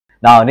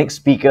Now, our next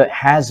speaker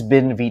has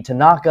been the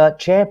Tanaka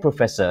Chair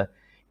Professor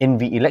in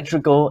the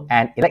Electrical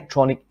and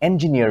Electronic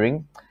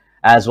Engineering,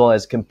 as well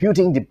as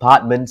Computing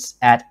departments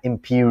at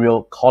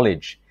Imperial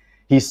College.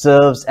 He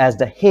serves as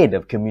the Head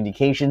of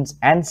Communications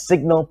and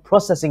Signal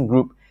Processing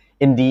Group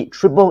in the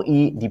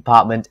IEEE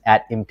department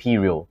at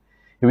Imperial.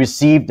 He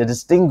received the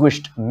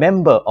Distinguished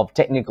Member of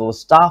Technical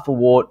Staff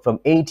Award from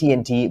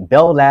AT&T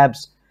Bell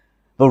Labs,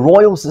 the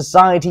Royal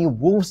Society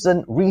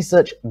Wolfson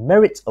Research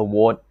Merit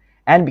Award,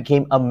 and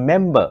became a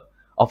member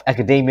of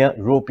Academia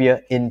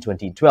Europaea in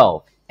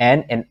 2012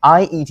 and an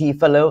IET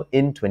Fellow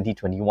in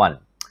 2021.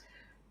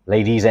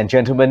 Ladies and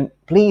gentlemen,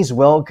 please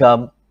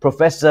welcome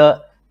Professor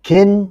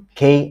Kin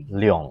K.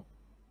 Leung.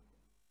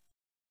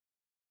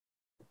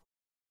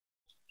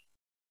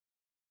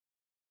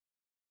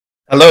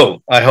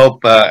 Hello, I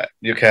hope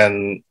you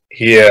can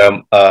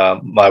hear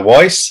my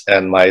voice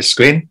and my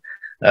screen.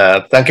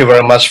 Thank you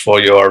very much for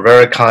your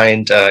very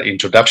kind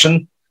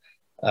introduction.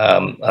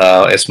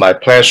 It's my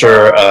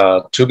pleasure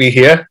to be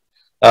here.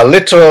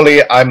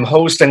 Literally, I'm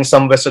hosting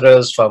some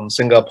visitors from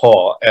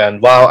Singapore, and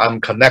while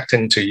I'm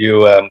connecting to you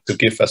to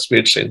give a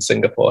speech in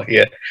Singapore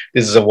here,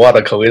 this is what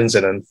a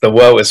coincidence. The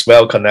world is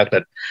well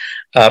connected.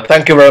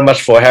 Thank you very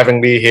much for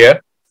having me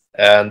here.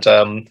 And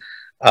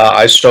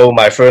I show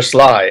my first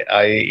slide.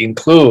 I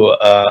include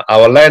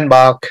our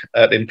landmark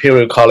at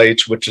Imperial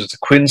College, which is the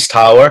Queen's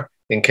Tower.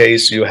 In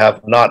case you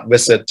have not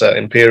visited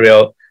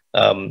Imperial,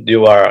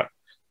 you are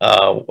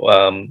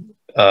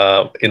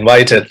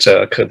invited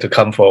to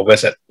come for a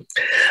visit.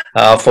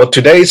 For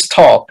today's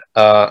talk,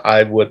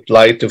 I would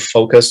like to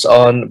focus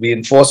on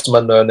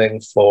reinforcement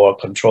learning for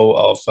control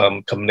of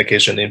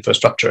communication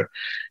infrastructure.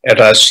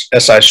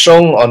 As I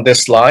shown on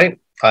this slide,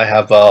 I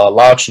have a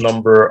large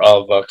number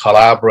of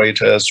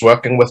collaborators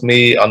working with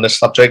me on this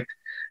subject,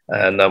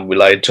 and we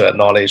like to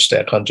acknowledge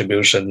their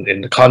contribution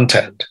in the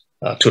content,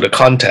 to the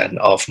content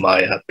of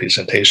my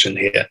presentation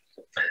here.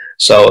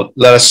 So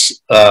let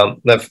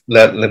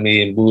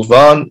me move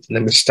on.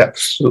 Let me step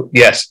through.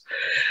 Yes,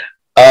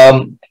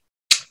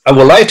 I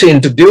would like to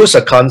introduce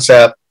a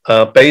concept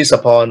based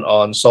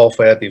upon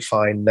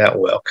software-defined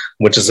network,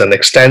 which is an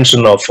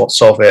extension of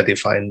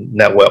software-defined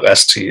network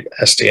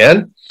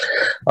SDN.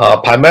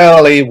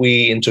 Primarily,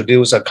 we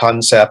introduce a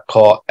concept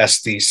called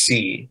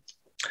SDC.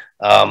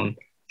 The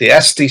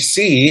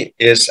SDC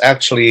is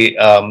actually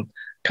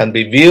can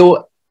be viewed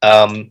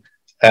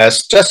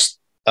as just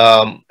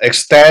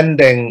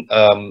extending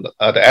the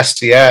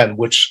SDN,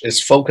 which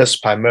is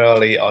focused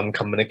primarily on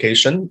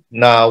communication.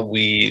 Now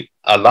we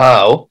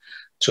allow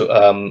to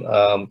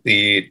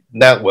the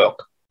network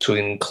to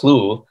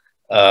include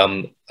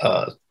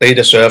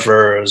data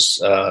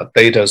servers,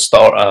 data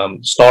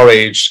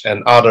storage,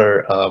 and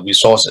other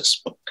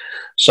resources.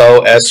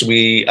 So as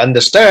we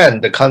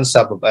understand the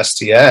concept of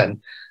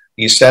SDN,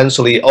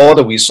 essentially all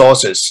the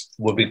resources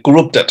will be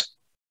grouped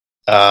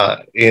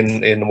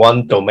in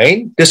one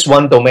domain. This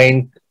one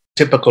domain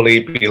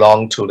typically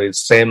belongs to the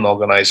same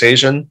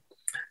organization,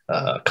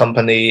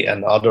 company,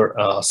 and other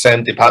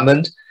same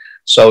department.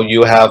 So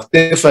you have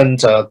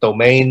different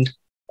domain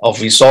of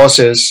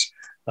resources,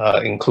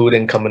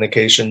 including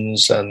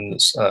communications and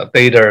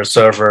data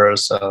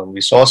servers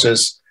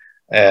resources,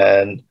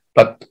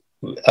 but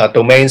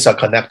domains are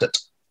connected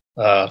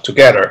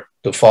together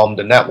to form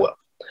the network.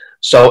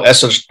 So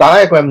as the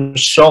diagram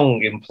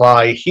shown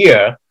imply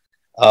here,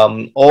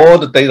 all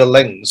the data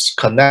links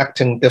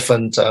connecting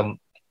different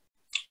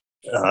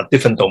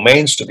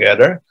domains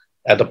together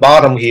at the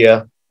bottom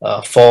here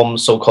form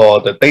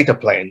so-called the data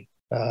plane.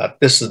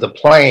 This is the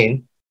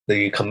plane,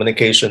 the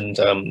communication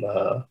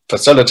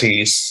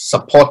facilities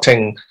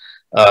supporting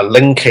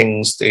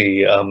linking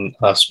the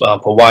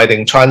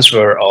providing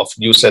transfer of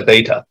user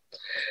data.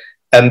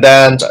 And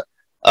then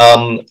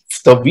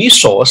the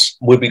resource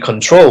will be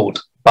controlled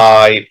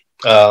by,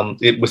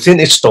 within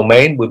each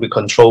domain will be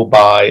controlled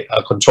by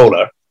a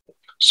controller.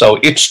 So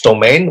each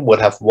domain would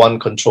have one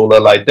controller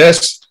like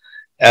this,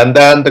 and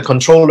then the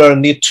controller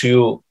need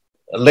to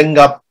link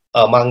up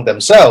among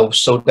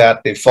themselves so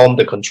that they form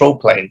the control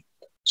plane.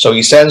 So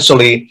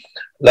essentially,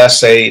 let's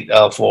say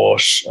for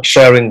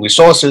sharing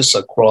resources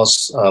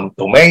across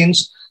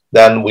domains,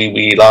 then we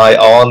rely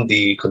on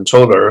the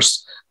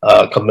controllers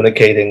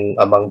communicating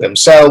among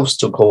themselves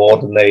to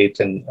coordinate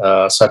in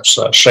such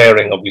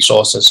sharing of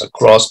resources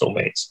across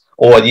domains,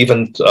 or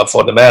even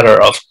for the matter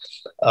of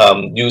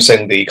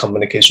using the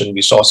communication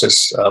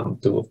resources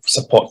to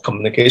support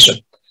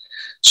communication.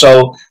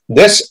 So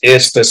this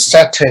is the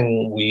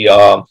setting we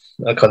are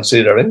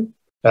considering,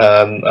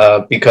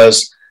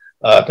 because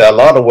there are a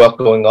lot of work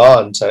going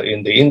on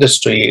in the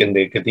industry, in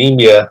the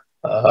academia,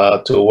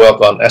 to work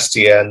on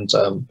SDN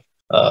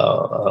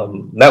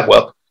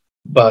network,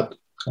 but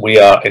we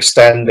are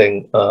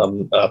extending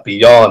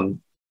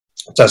beyond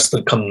just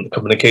the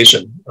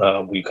communication.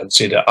 We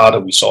consider other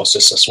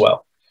resources as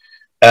well.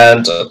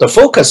 And the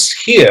focus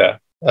here,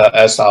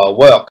 as our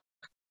work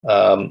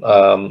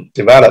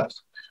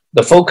developed,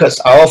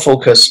 our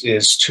focus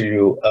is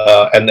to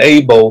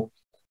enable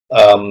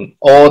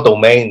all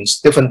domains,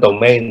 different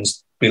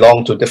domains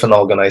belong to different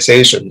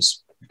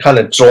organizations, kind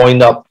of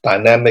join up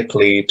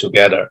dynamically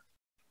together.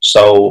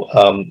 So,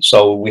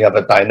 so we have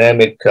a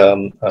dynamic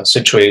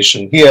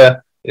situation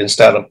here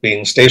instead of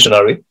being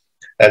stationary.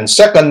 And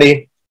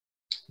secondly,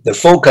 the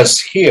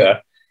focus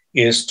here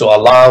is to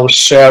allow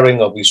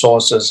sharing of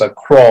resources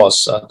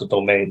across the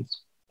domains.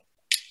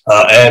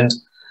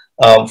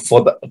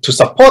 To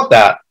support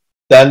that,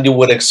 then you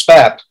would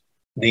expect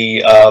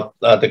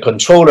the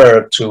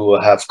controller to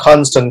have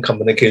constant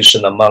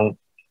communication among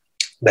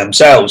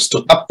themselves to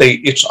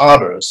update each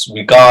others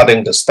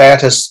regarding the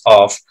status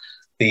of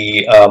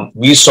the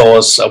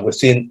resource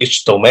within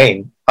each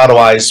domain.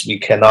 Otherwise, we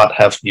cannot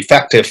have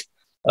effective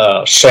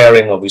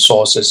sharing of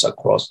resources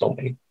across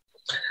domain.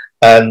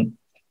 And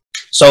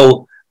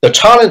so the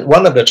challenge,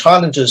 one of the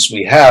challenges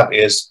we have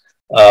is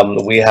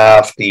we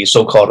have the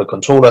so-called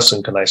controller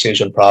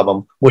synchronization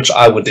problem, which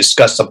I would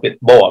discuss a bit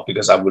more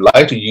because I would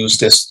like to use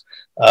this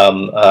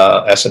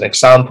as an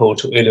example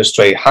to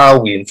illustrate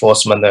how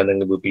reinforcement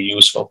learning will be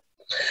useful.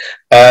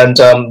 And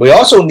we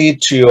also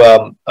need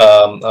to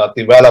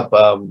develop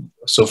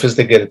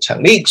sophisticated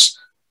techniques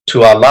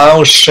to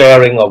allow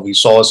sharing of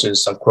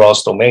resources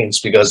across domains,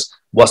 because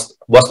what's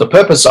the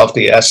purpose of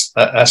the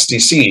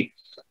SDC,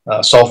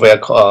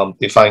 software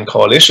defined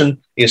coalition,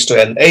 is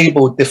to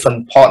enable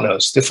different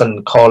partners,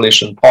 different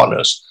coalition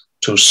partners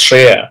to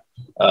share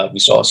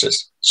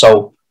resources.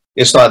 So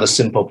it's not a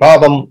simple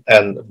problem,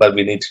 but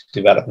we need to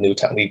develop new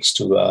techniques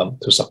to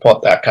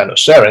support that kind of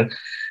sharing.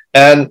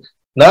 And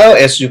now,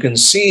 as you can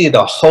see,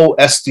 the whole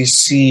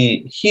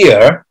SDC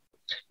here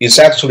is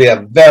actually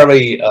a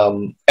very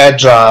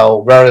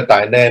agile, very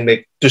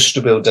dynamic,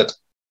 distributed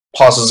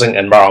processing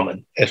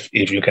environment, if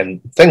you can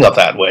think of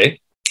that way.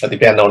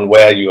 Depending on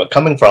where you are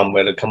coming from,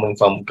 whether coming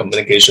from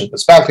communication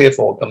perspective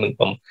or coming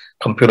from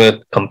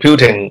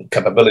computing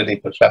capability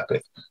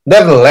perspective.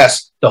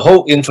 Nevertheless, the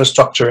whole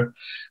infrastructure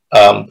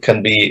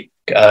can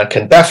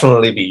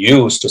definitely be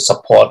used to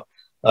support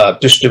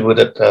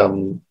distributed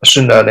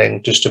machine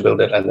learning,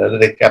 distributed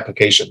analytic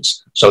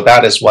applications. So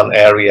that is one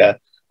area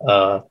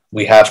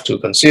we have to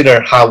consider,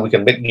 how we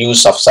can make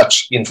use of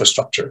such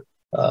infrastructure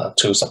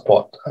to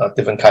support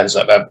different kinds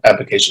of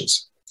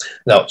applications.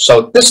 Now,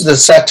 so this is the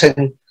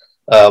setting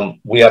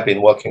we have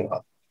been working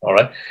on, all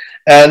right?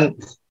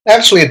 And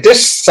actually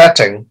this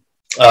setting,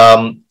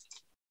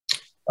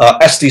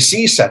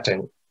 SDC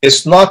setting,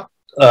 is not,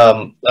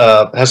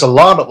 has a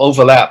lot of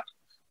overlap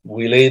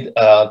related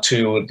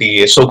to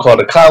the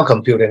so-called cloud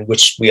computing,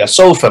 which we are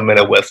so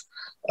familiar with.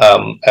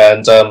 But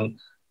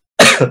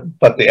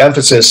the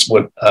emphasis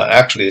would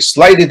actually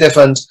slightly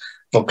different.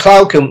 For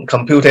cloud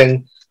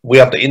computing, we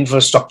have the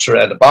infrastructure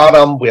at the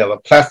bottom. We have a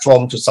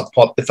platform to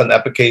support different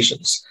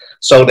applications.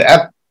 So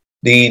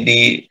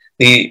we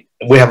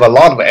have a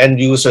lot of end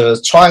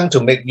users trying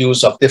to make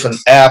use of different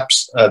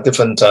apps,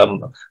 different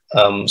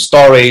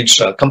storage,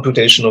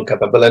 computational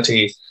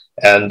capability.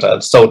 And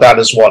so that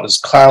is what is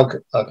cloud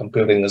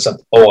computing is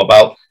all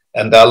about.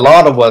 And there are a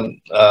lot of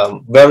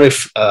very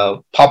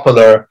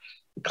popular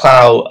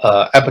cloud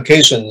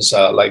applications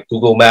like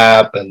Google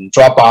Map and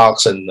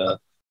Dropbox and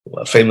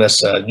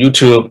famous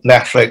YouTube,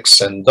 Netflix,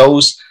 and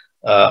those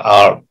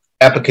are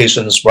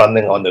applications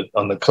running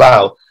on the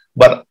cloud.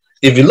 But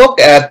if you look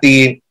at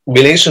the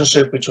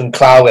relationship between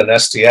cloud and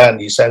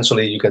SDN,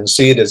 essentially you can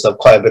see there's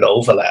quite a bit of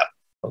overlap.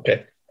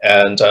 Okay,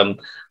 and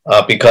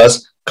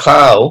because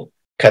cloud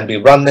can be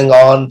running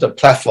on the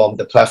platform,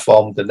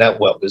 the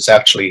network is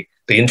actually,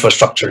 the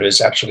infrastructure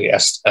is actually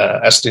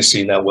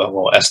SDC network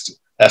or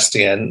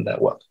SDN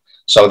network.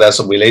 So there's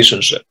a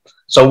relationship.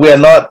 So we are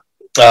not,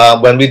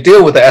 when we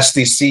deal with the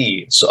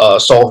SDC,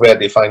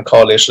 software-defined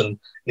coalition,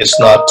 is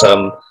not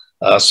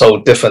so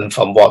different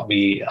from what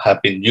we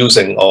have been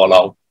using all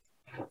along.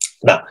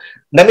 Now,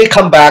 let me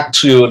come back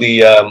to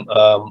the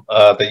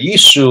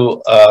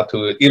issue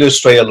to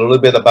illustrate a little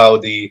bit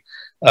about the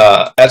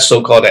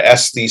so-called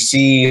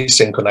SDC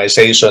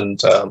synchronization,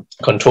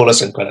 controller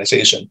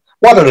synchronization.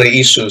 What are the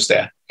issues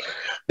there?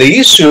 The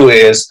issue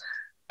is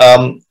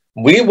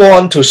we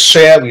want to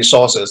share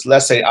resources.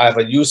 Let's say I have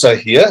a user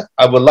here.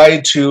 I would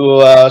like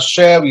to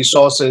share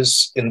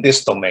resources in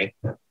this domain.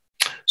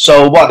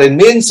 So what it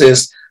means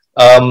is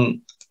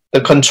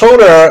the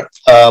controller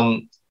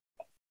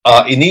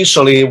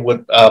initially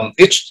would,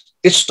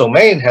 each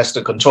domain has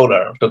the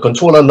controller. The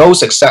controller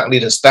knows exactly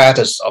the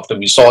status of the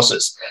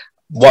resources,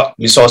 what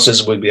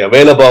resources will be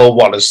available,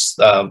 what is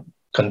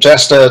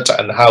congested,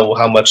 and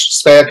how much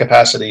spare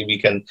capacity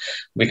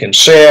we can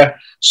share.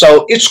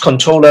 So each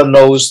controller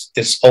knows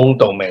its own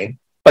domain.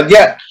 But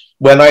yet,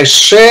 when I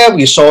share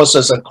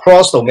resources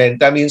across domain,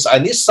 that means I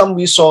need some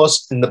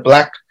resource in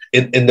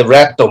the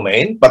red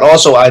domain, but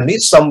also I need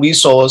some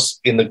resource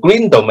in the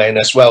green domain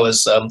as well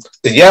as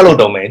the yellow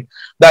domain.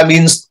 That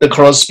means the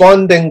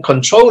corresponding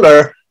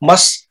controller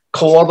must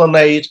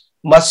coordinate,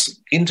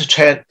 must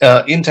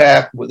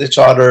interact with each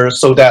other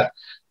so that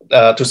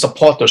to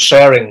support the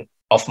sharing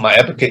of my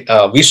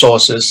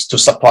resources to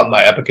support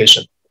my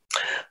application.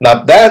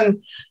 Now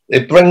then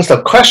it brings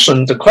the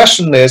question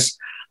is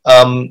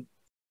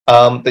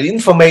the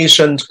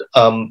information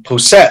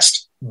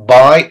possessed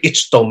by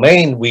each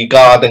domain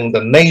regarding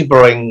the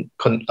neighboring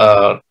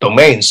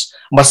domains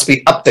must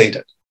be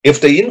updated. If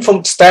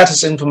the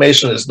status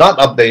information is not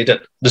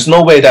updated, there's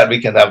no way that we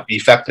can have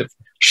effective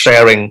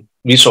sharing,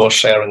 resource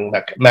sharing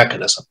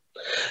mechanism.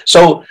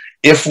 So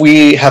if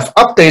we have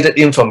updated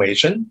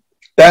information,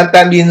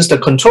 that means the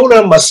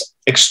controller must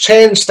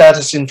exchange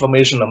status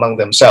information among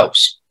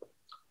themselves.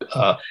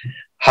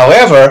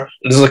 However,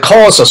 there's a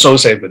cost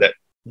associated with it.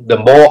 The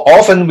more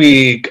often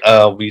we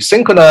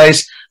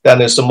synchronize,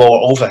 then it's the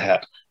more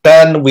overhead.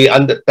 Then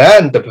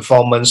the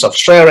performance of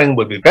sharing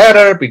will be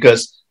better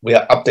because we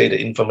have updated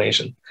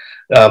information.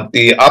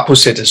 The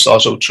opposite is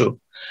also true.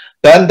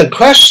 Then the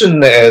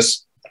question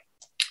is,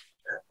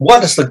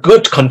 what is the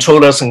good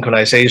controller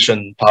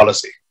synchronization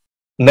policy?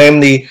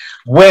 Namely,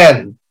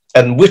 when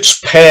and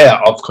which pair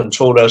of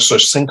controllers should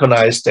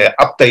synchronize their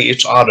update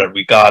each other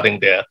regarding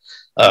their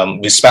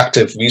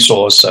respective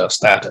resource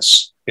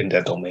status in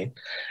their domain.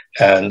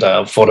 And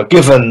for the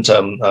given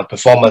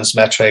performance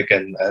metric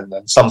and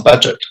some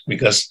budget,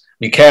 because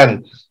we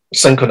can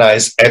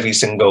synchronize every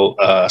single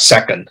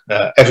second,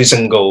 at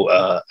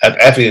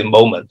every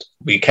moment,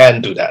 we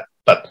can do that,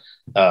 but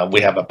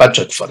we have a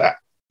budget for that.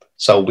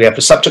 So we have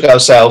to subject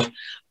ourselves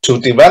to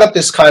develop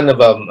this kind of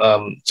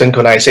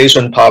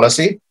synchronization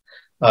policy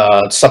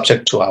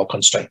subject to our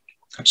constraint.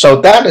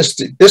 So this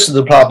is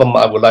the problem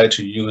I would like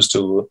to use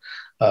to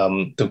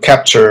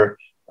capture,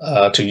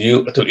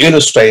 to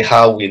illustrate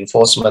how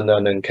reinforcement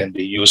learning can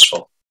be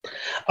useful.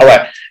 All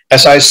right,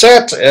 as I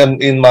said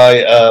in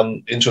my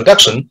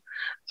introduction,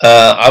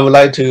 I would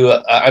like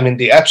to,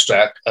 the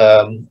abstract,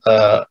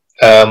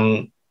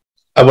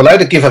 I would like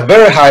to give a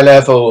very high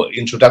level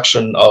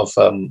introduction of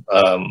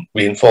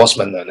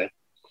reinforcement learning.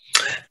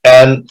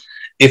 And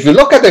if you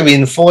look at the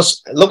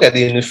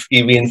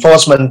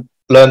reinforcement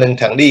learning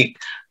technique,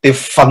 the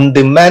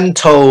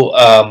fundamental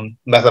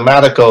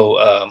mathematical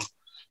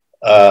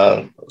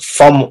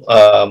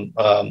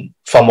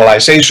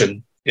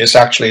formalization is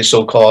actually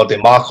so-called the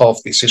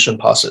Markov decision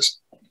process.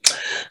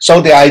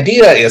 So the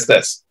idea is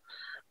this: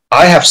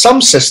 I have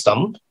some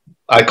system,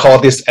 I call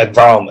this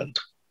environment.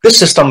 This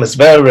system is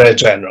very, very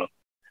general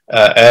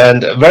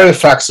and very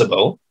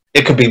flexible.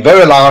 It could be a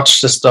very large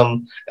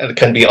system, and it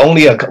can be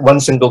only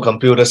one single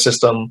computer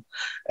system,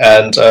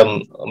 and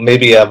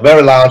maybe a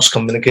very large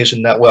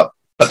communication network.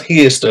 But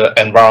here is the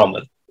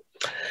environment.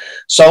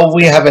 So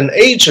we have an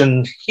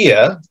agent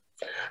here.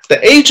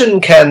 The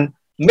agent can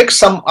make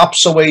some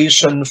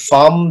observation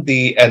from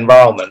the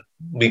environment.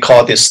 We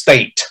call this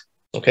state.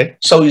 Okay,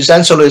 so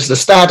essentially it's the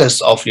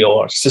status of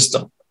your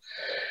system.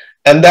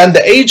 And then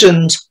the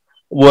agent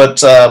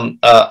would,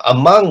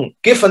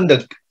 given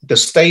the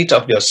state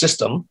of your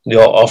system,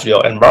 of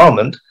your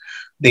environment,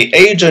 the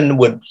agent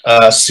would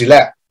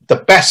select the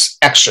best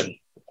action,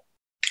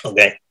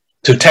 okay,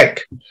 to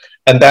take.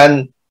 And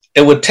then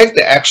it would take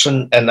the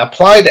action and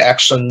apply the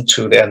action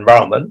to the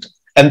environment.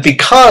 And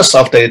because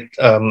of the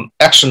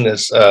action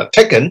is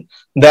taken,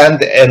 then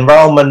the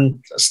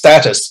environment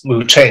status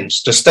will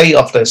change. The state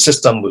of the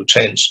system will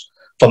change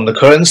from the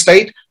current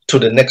state to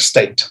the next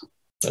state.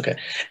 Okay,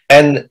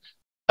 and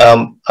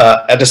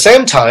at the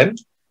same time,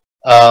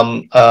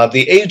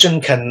 the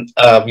agent can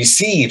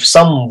receive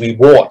some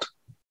reward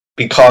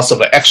because of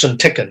the action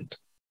taken,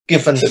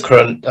 given the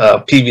current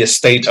previous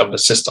state of the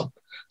system.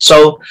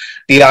 So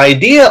the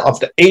idea of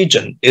the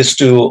agent is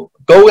to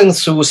going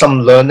through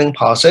some learning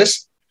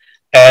process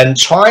and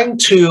trying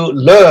to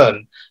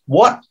learn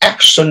what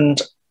action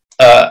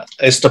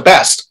is the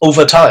best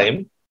over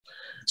time,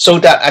 so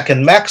that I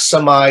can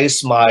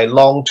maximize my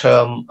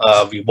long-term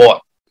reward.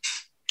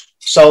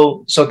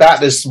 So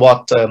that is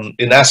what,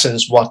 in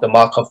essence, what the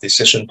Markov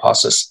decision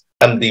process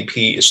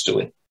MDP is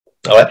doing.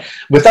 All right.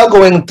 Without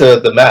going into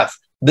the math,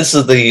 this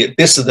is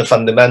the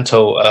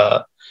fundamental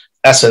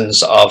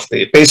essence of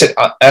the basic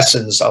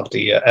essence of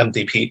the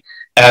MDP,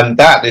 and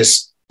that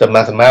is the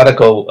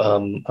mathematical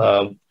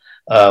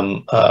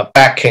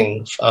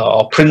backing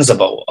or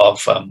principle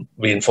of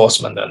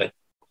reinforcement learning.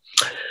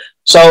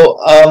 So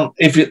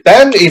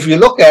if you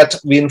look at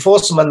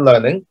reinforcement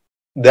learning,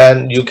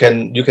 then you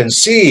can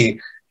see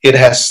it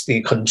has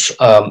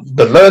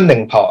the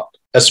learning part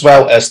as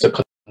well as the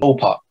control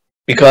part,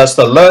 because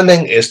the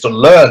learning is to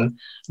learn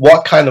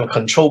what kind of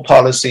control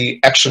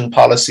policy, action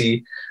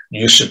policy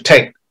you should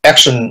take.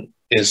 Action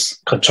is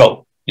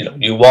control. You know,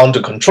 you want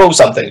to control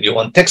something, you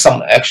want to take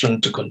some action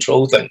to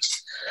control things,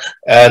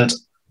 and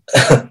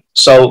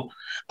so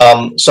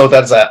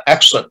that's an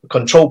action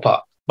control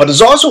part. But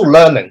it's also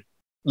learning.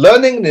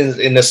 Learning is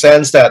in the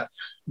sense that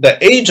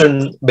the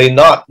agent may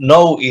not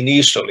know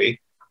initially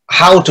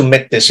how to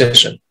make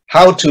decision,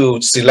 how to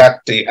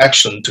select the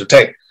action to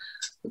take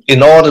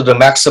in order to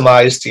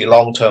maximize the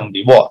long-term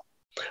reward.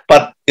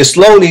 But it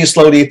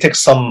slowly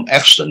takes some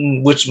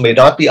action which may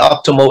not be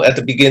optimal at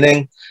the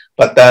beginning,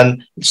 but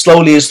then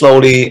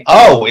slowly,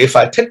 oh, if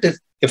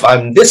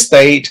I'm this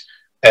state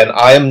and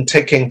I am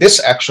taking this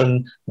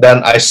action,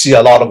 then I see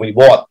a lot of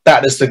reward.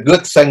 That is the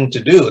good thing to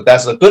do.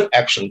 That's a good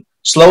action.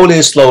 Slowly,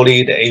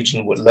 the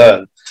agent would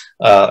learn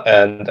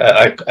and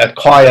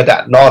acquire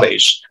that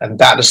knowledge. And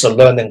that is the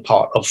learning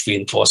part of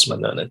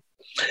reinforcement learning.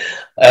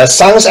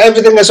 Sounds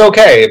everything is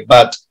okay,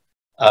 but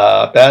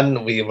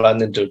then we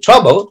run into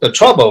trouble. The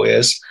trouble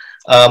is,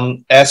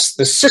 as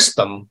the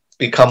system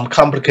become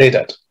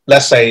complicated,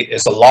 let's say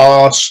it's a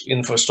large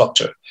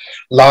infrastructure,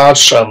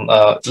 large,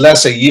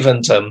 let's say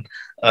even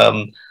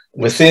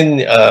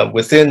within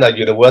a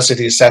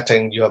university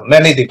setting, you have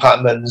many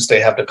departments,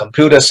 they have the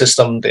computer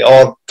system, they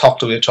all talk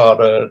to each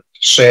other,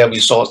 share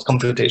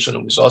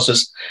computational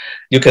resources.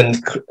 You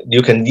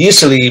can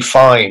easily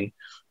find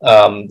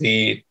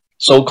the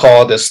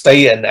so-called the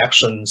state and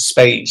action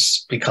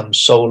space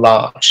becomes so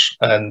large,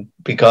 and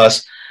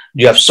because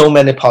you have so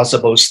many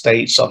possible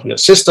states of your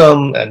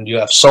system, and you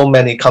have so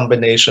many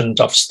combinations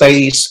of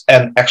states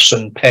and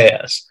action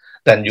pairs,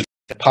 then you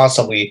can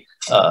possibly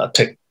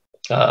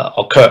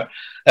occur.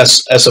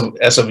 As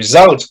a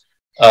result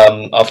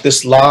of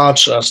this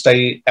large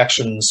state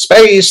action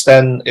space,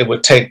 then it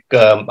would take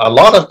a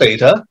lot of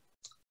data,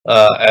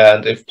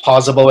 and if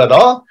possible at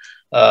all,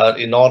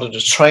 in order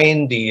to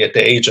train the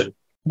agent,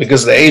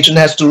 because the agent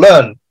has to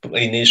learn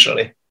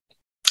initially.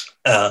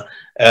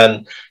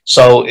 And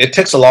so it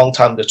takes a long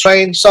time to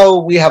train. So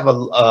we have a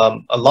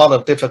lot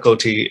of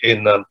difficulty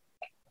in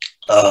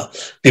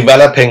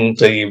developing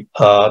the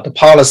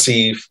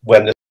policy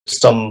when the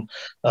system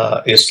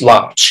is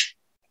large.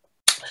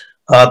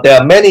 There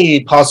are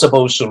many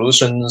possible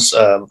solutions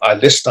I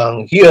list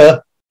down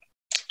here,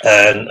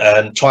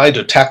 and try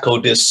to tackle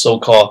this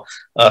so-called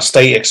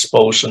state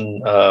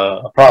explosion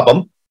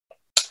problem.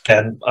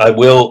 And I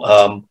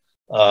will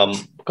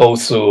go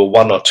through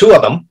one or two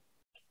of them,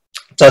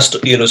 just to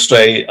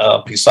illustrate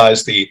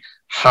precisely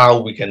how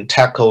we can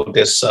tackle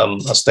this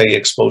state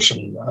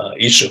explosion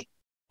issue.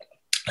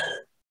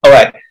 All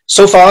right,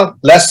 so far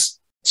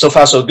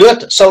so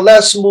good. So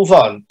let's move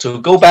on to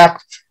go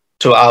back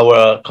to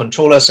our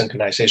controller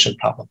synchronization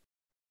problem.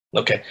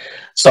 Okay,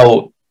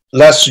 so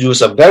let's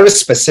use a very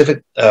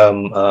specific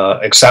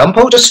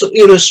example just to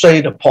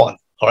illustrate the point.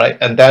 All right,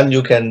 and then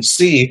you can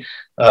see,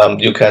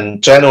 you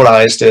can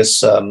generalize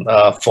this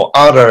for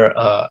other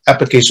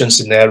application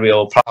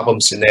scenario, problem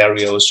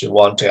scenarios you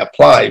want to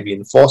apply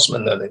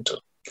reinforcement learning to.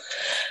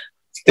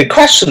 The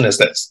question is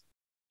this,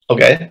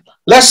 okay?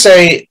 Let's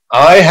say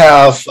I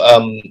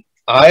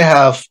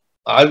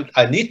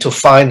need to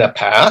find a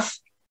path,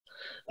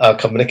 a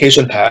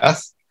communication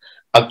path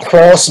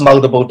across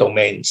multiple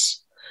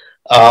domains,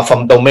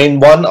 from domain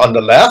 1 on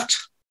the left,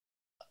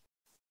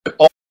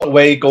 all the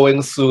way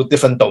going through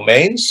different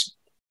domains.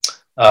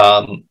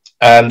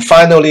 And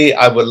finally,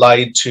 I would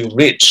like to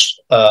reach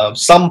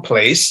some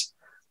place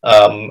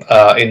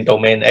in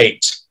domain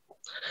 8.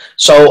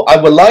 So I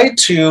would like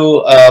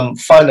to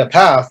find a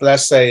path.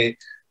 Let's say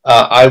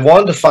I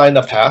want to find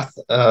a path.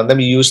 Let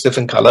me use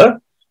different color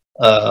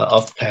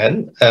of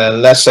pen.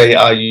 Let's say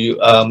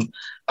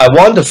I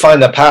want to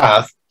find a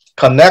path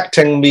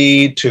connecting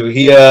me to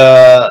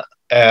here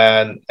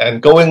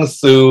and going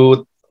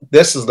through.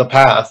 This is the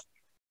path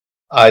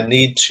I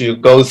need to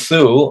go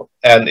through,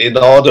 and in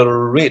order to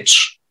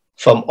reach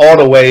from all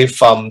the way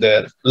from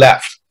the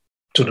left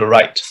to the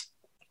right.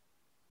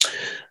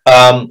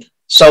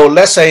 So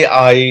let's say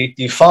I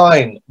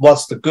define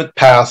what's the good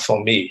path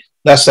for me.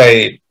 Let's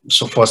say,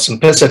 so for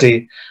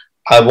simplicity,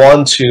 I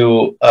want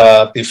to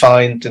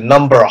define the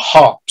number of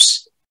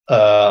hops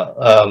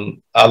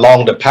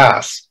along the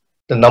path.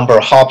 The number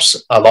of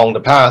hops along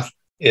the path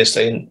is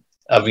in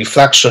a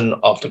reflection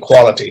of the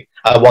quality.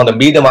 I want to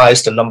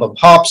minimize the number of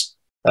hops,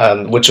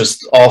 which is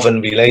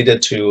often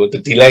related to the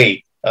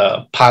delay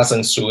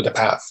passing through the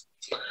path.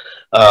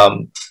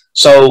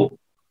 So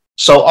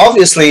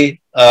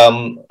obviously,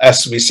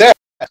 as we said,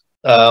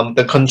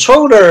 the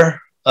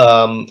controller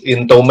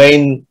in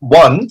domain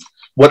 1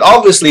 would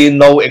obviously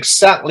know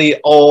exactly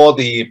all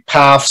the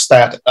path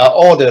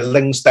all the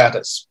link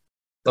status.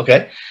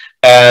 Okay,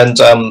 and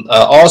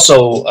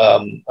also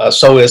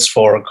so is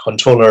for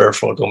controller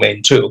for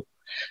domain 2.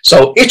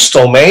 So each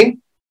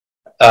domain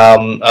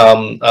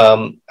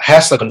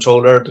has the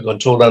controller. The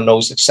controller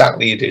knows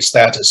exactly the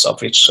status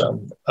of each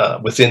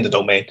within the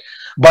domain.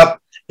 But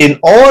in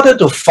order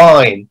to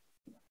find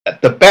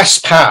the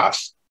best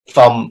path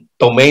from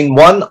domain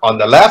 1 on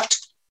the left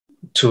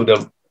to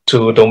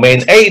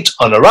domain 8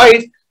 on the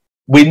right,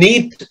 we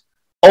need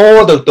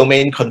all the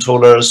domain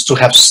controllers to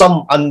have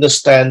some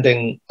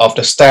understanding of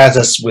the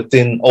status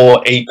within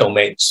all 8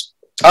 domains.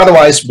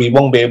 Otherwise, we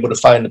won't be able to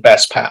find the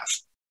best path.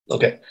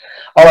 Okay.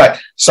 All right.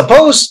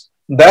 Suppose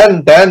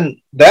then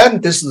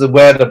this is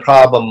where the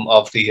problem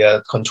of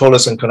the controller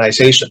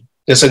synchronization.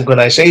 The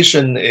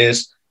synchronization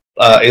is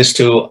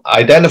to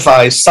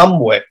identify some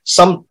way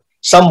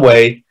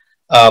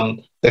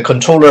the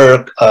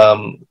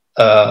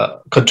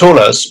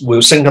controllers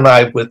will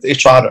synchronize with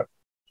each other.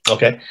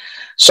 Okay,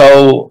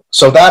 so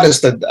that is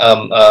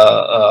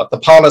the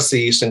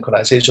policy,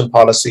 synchronization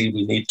policy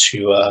we need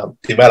to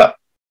develop.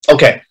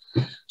 Okay,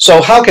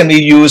 so how can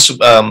we use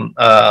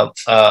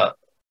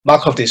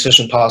Markov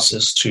decision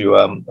process to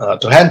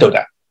handle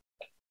that?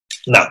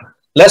 Now,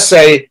 let's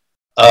say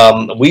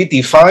we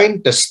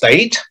define the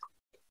state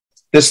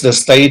This is the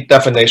state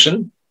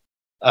definition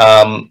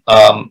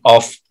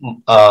of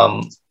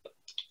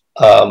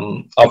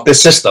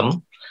this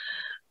system.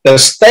 The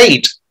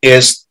state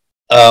is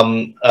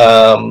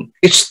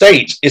each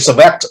state is a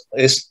vector.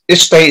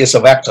 Each state is a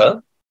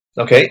vector.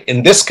 Okay,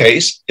 in this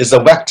case, is a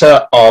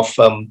vector of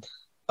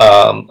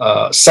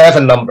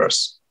 7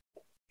 numbers.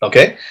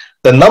 Okay,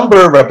 the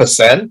number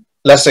represent,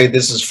 let's say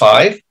this is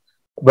 5,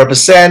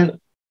 represent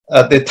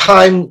the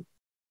time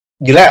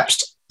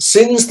elapsed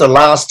since the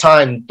last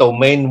time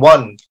domain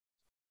 1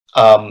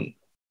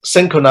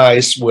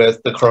 synchronized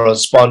with the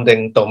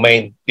corresponding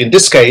domain. In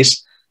this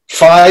case,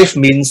 5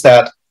 means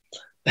that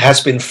it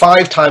has been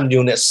 5 time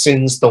units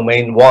since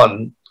domain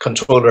 1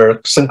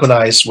 controller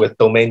synchronized with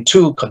domain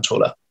 2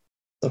 controller.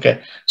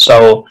 Okay,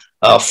 so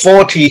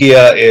 40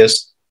 here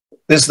is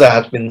this, that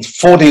has been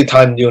 40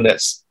 time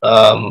units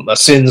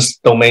since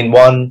domain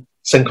 1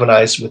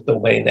 synchronized with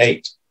domain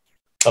 8.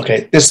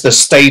 Okay, this is the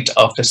state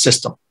of the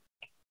system.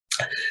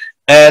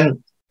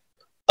 And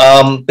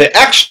the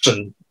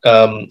action,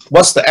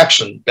 what's the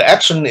action? The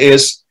action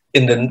is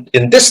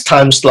in this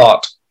time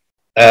slot,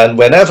 and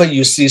whenever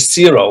you see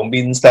 0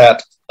 means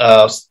that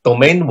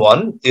domain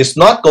 1 is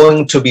not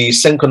going to be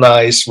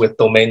synchronized with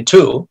domain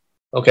 2.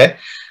 Okay,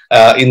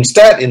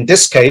 instead, in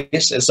this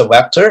case, it's a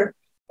vector,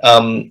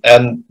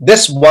 and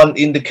this one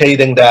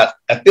indicating that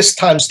at this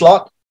time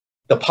slot,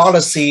 the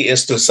policy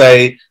is to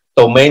say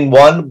domain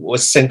 1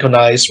 was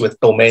synchronized with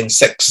domain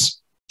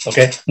 6.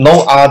 Okay,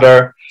 no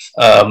other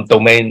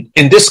domain.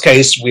 In this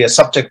case, we are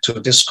subject to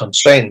this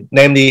constraint,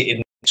 namely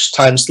in each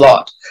time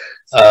slot,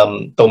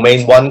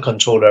 domain 1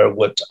 controller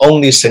would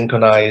only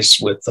synchronize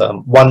with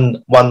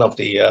one of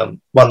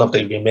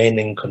the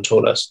remaining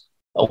controllers,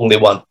 only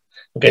one.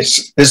 Okay,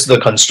 so this is the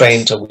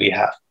constraint we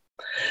have.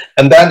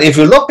 And then if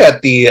you look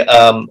at the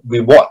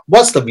reward,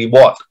 what's the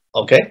reward?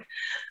 Okay,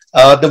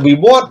 the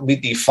reward we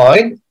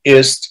define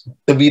is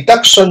the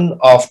reduction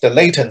of the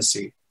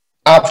latency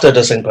after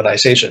the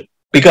synchronization.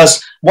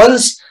 Because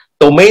once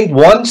domain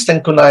 1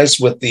 synchronized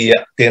with the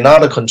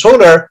another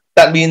controller,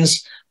 that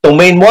means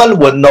domain 1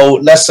 would know,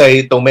 let's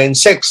say domain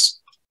 6,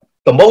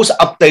 the most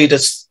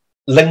updated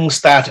link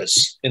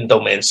status in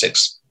domain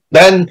 6.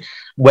 Then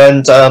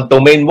when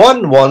domain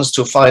 1 wants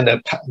to find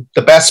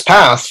the best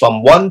path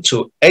from 1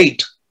 to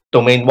 8,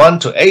 domain 1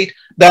 to 8,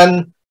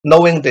 then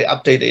knowing the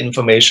updated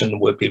information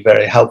would be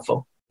very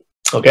helpful.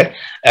 Okay,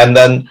 and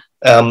then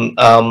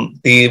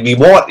the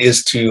reward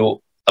is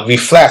to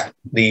reflect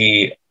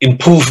the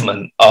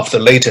improvement of the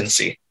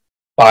latency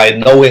by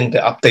knowing the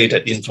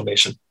updated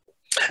information.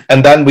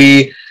 And then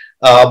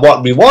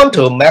what we want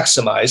to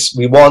maximize,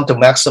 we want to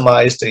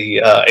maximize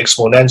the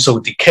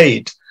exponential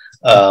decay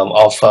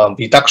of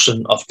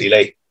reduction of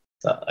delay.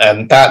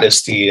 And that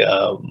is the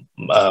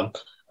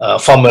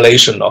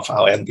formulation of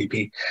our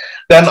MDP.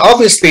 Then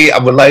obviously I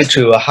would like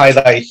to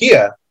highlight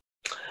here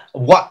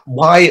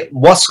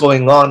what's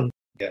going on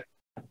here.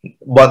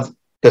 What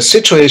the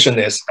situation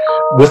is,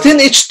 within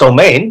each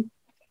domain,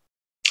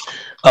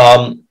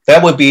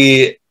 there will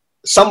be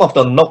some of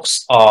the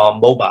nodes are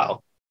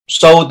mobile.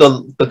 So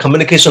the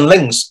communication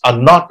links are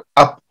not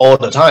up all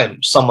the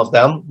time. Some of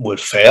them would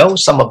fail,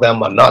 some of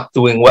them are not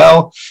doing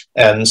well,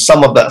 and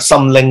some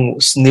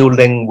links, new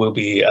link will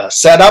be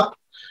set up.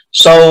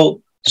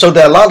 So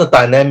there are a lot of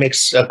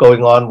dynamics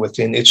going on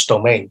within each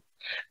domain.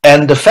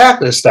 And the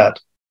fact is that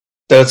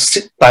the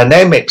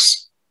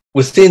dynamics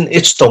within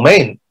each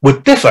domain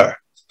would differ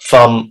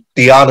from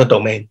the other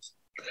domain.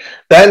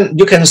 Then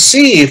you can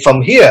see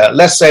from here,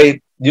 let's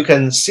say you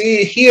can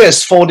see here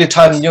is 40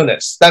 time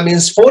units. That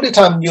means 40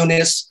 time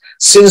units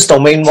since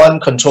domain 1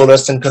 controller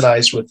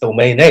synchronized with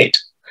domain 8.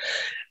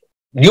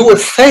 You would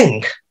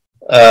think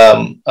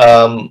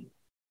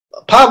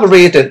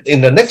probably that in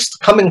the next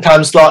coming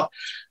time slot,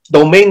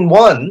 domain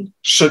 1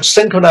 should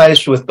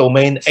synchronize with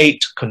domain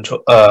 8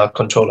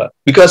 controller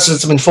because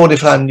it's been 40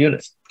 time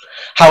units.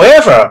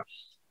 However,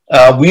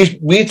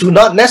 we do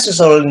not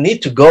necessarily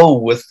need to go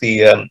with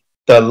the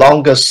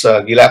longest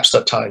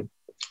elapsed time,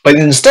 but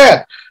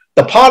instead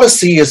the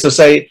policy is to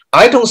say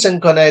I don't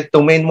synchronize,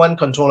 domain 1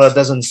 controller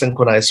doesn't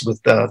synchronize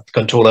with the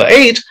controller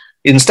 8,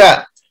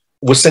 instead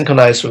we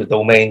synchronize with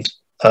domain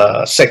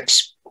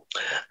 6.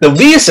 The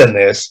reason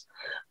is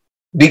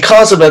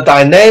because of the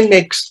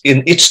dynamics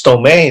in each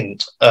domain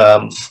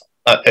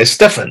is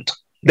different.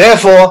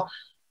 Therefore,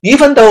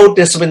 even though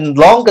there's been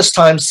longest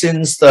time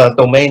since the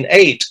domain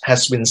 8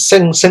 has been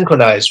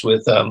synchronized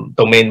with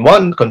domain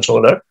 1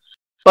 controller,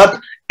 but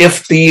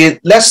if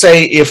let's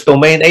say if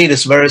domain 8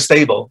 is very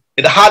stable,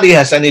 it hardly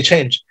has any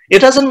change. It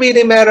doesn't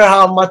really matter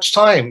how much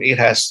time it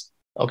has,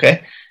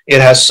 okay? It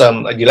has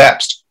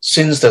elapsed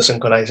since the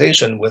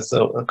synchronization with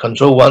the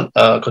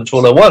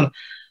controller 1.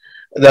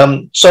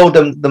 So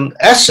the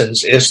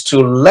essence is to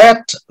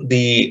let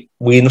the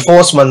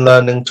reinforcement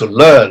learning to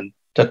learn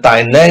the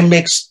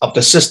dynamics of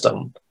the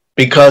system,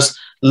 because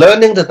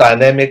learning the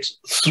dynamics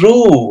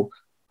through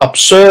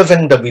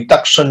observing the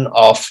reduction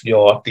of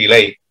your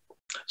delay.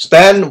 So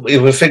then we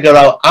will figure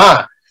out,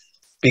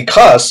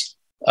 because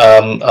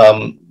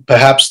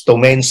perhaps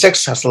domain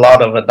 6 has a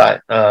lot of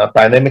a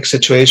dynamic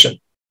situation.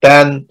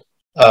 then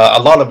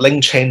a lot of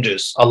link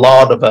changes, a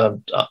lot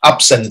of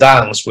ups and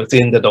downs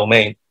within the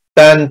domain,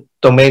 then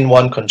domain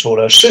 1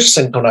 controller should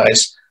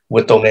synchronize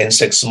with domain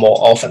 6 more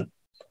often.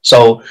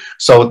 So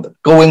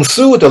going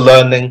through the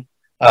learning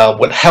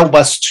would help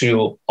us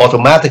to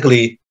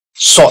automatically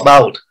sort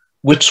out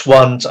which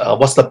ones,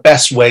 what's the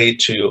best way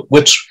to,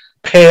 which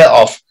pair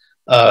of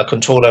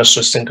controllers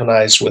should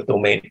synchronize with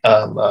domain,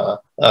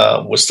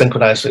 would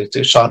synchronize with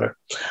each other.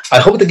 I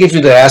hope to give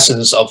you the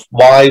essence of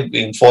why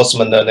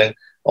reinforcement learning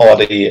or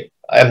the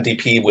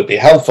MDP would be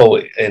helpful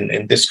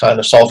in this kind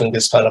of solving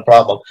this kind of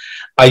problem.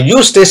 I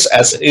use this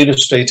as an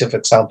illustrative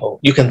example.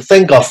 You can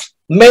think of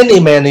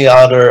many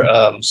other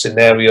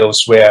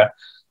scenarios where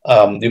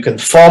you can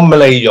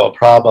formulate your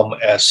problem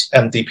as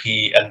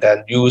MDP and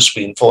then use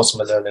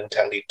reinforcement learning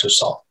technique to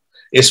solve.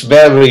 It's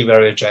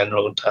very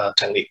general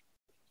technique.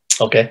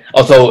 Okay,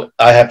 although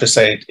I have to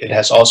say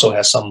it also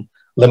has some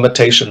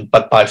limitation,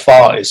 but by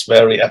far it's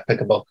very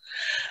applicable.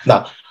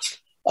 Now,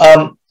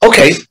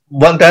 okay,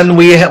 well, then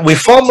we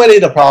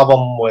formulate the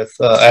problem with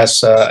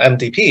as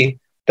MDP.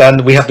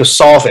 Then we have to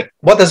solve it.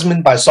 What does it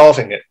mean by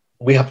solving it?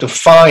 We have to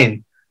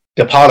find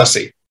the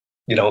policy,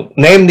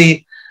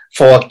 namely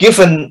for a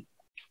given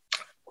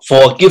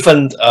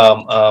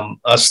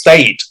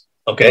state.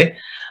 Okay,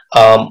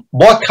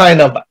 what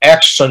kind of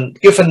action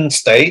given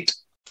state,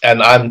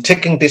 and I'm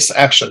taking this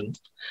action,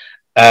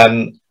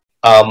 and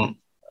I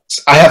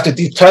have to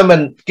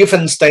determine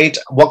given state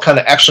what kind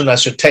of action I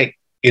should take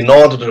in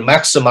order to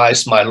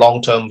maximize my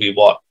long-term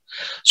reward.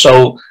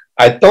 So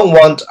I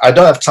don't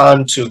have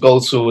time to go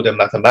through the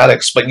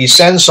mathematics, but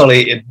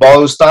essentially it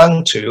boils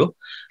down to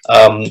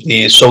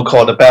the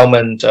so-called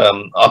Bellman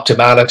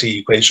optimality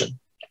equation.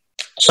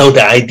 So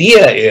the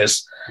idea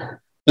is,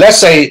 let's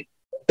say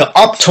the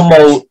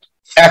optimal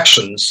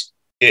actions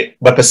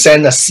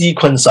represent a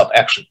sequence of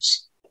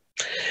actions.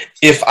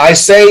 If I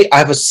say I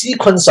have a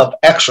sequence of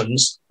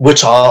actions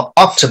which are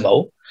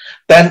optimal,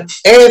 then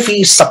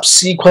every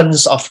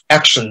subsequence of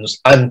actions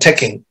I'm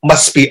taking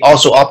must be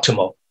also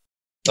optimal.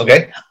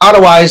 Okay,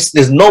 otherwise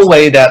there's no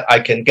way that I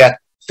can get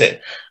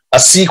a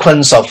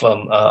sequence of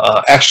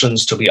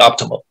actions to be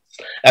optimal,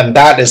 and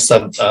that is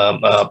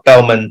the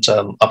Bellman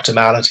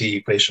optimality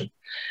equation.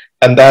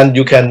 And then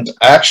you can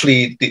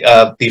actually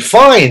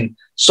define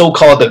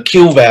so-called the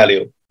Q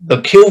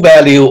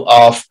value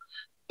of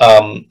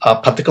a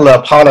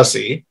particular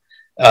policy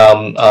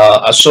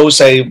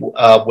associated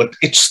with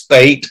each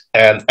state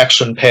and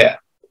action pair.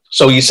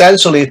 So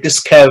essentially,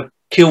 this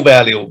Q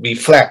value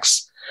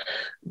reflects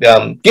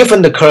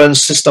given the current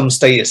system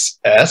state is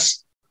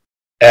S,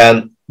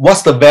 and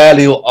what's the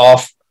value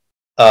of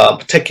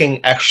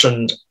taking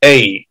action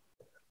A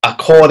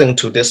according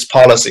to this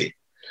policy.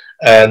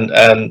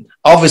 And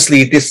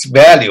obviously, this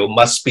value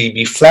must be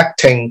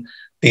reflecting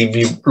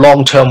the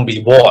long-term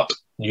reward,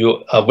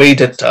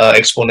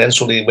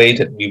 exponentially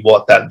weighted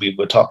reward that we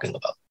were talking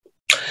about.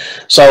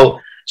 So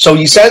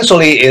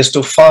essentially is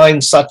to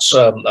find such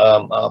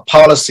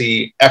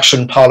policy,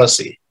 action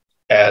policy,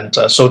 and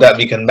so that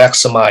we can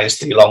maximize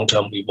the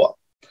long-term reward.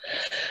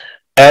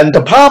 And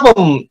the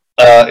problem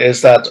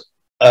is that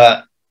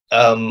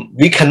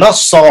we cannot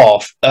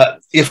solve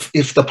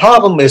if the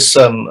problem is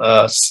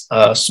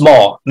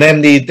small,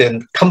 namely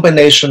the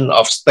combination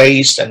of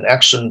states and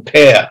action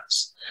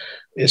pairs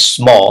is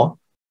small.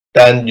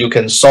 Then you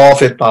can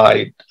solve it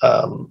by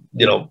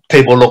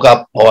table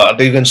lookup, or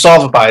you can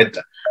solve it by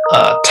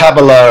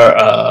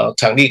tabular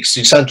techniques.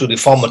 You essentially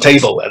form a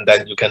table and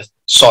then you can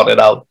sort it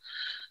out.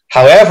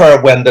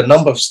 However, when the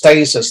number of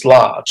states is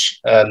large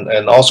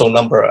and also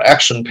number of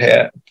action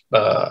pair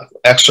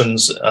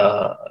actions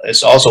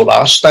is also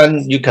large,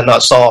 then you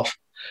cannot solve.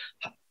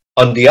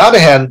 On the other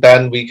hand,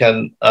 then we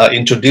can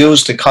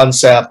introduce the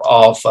concept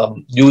of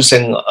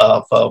using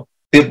a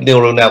deep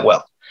neural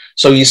network.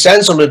 So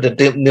essentially, the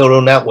deep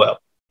neural network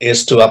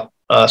is to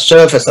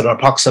serve as an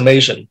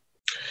approximation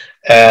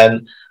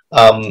and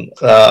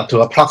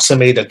to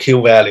approximate the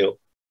Q value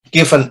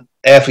given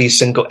every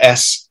single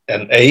S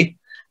and A.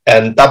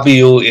 And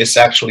W is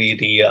actually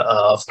the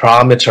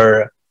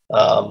parameter,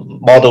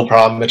 model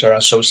parameter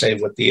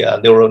associated with the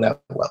neural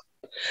network.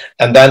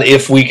 And then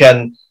if we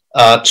can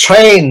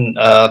train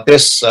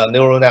this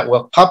neural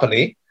network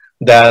properly,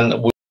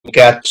 then we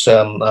get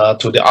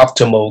to the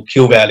optimal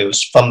Q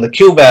values. From the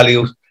Q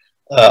value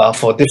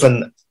for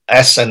different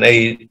S and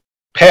A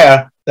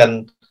pair,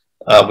 then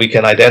we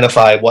can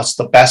identify what's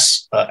the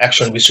best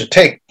action we should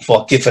take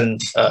for given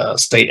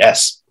state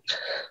S.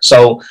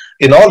 So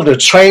in order to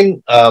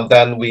train,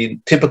 then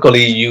we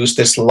typically use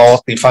this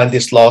loss, define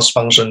this loss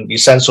function.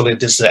 Essentially,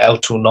 this is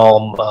L2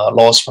 norm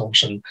loss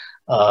function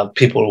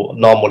people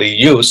normally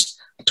use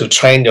to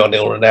train your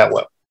neural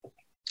network.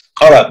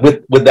 All right,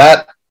 with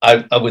that,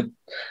 I would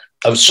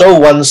show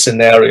one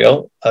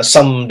scenario,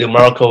 some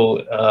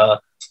numerical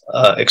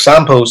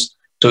examples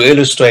to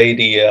illustrate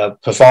the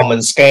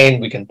performance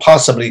gain we can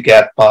possibly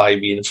get by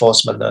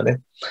reinforcement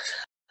learning.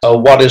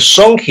 What is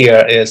shown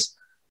here is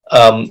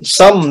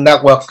some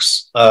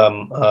networks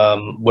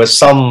with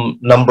some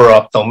number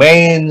of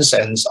domains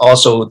and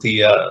also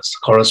the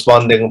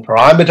corresponding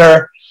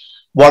parameter.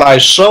 what I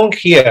shown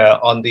here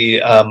on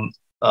the on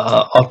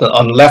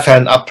the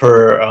left-hand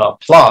upper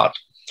plot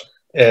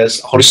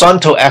is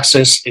horizontal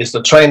axis is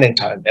the training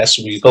time as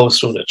we go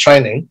through the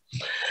training.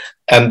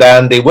 And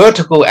then the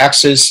vertical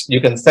axis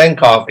you can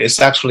think of is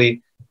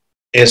actually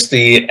is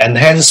the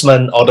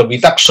enhancement or the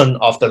reduction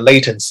of the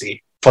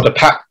latency for the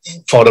path,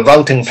 for the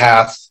routing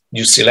path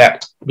you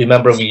select.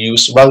 Remember, we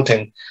use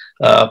routing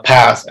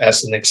path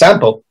as an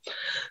example.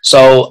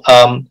 So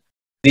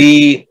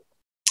the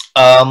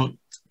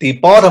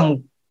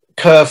bottom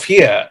curve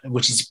here,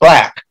 which is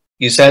black,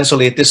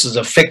 essentially this is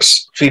a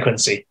fixed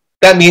frequency.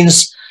 That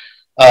means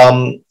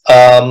I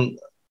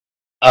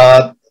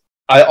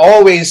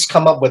always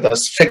come up with a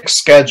fixed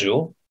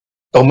schedule.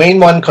 Domain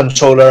 1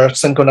 controller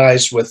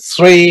synchronized with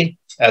 3,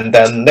 and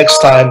then next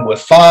time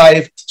with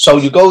 5. So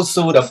you go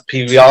through the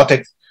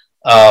periodic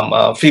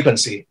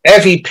frequency.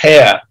 Every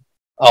pair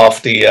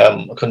of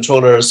the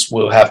controllers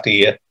will have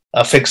the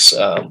fixed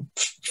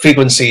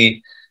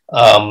frequency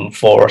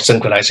for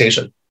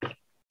synchronization.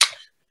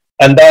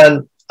 And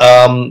then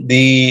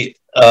the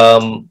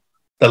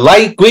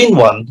light green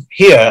one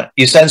here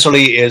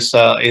essentially is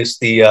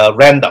the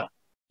random.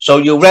 So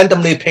you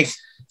randomly pick,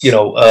 you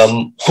know,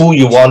 who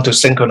you want to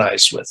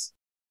synchronize with,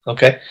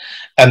 okay?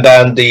 And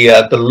then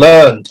the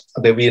learned,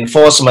 the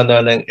reinforcement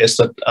learning is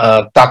the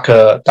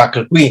darker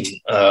green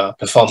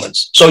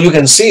performance. So you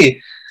can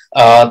see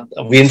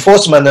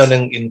reinforcement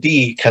learning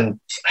indeed can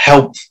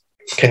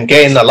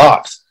gain a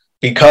lot,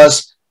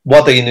 because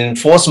what the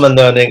reinforcement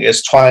learning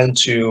is trying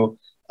to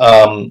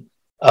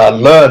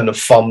learn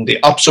from the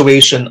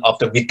observation of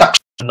the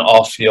reduction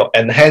of your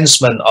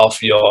enhancement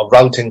of your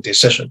routing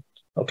decision.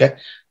 Okay,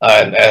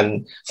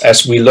 and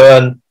as we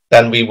learn,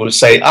 then we will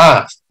say,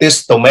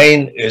 this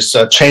domain is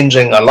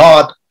changing a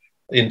lot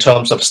in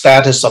terms of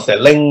status of their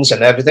links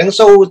and everything.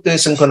 So the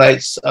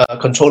synchronized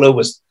controller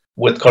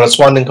with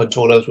corresponding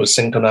controllers will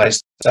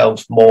synchronize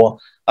themselves more,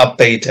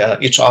 update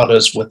each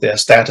others with their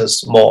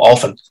status more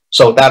often.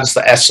 So that is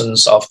the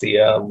essence of the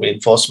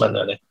reinforcement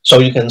learning. So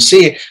you can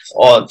see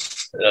on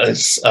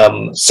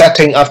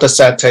setting after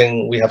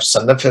setting, we have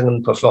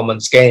significant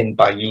performance gain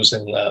by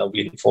using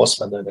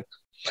reinforcement learning.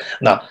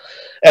 Now,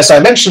 as I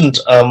mentioned,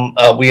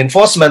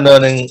 reinforcement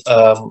learning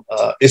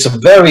is a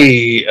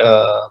very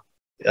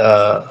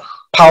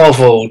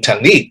powerful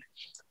technique,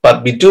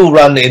 but we do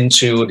run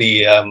into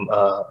the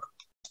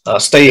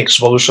state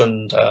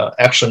explosion,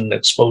 action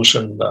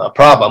explosion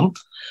problem.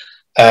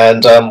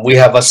 And we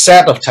have a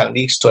set of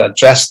techniques to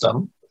address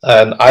them.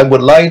 And I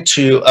would like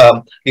to,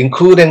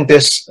 including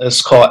this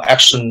is called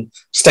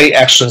state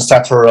action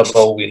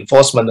separable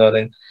reinforcement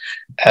learning.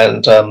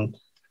 And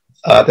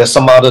there's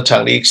some other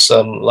techniques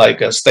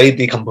like state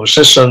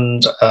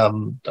decomposition,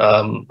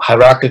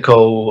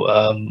 hierarchical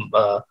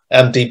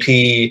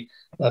MDP,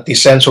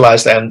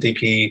 decentralized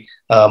MDP,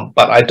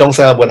 but I don't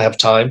think I would have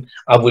time.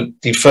 I would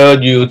defer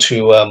you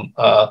to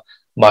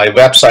my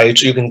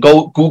website. You can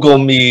go Google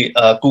me,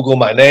 Google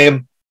my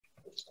name,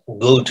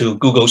 go to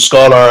Google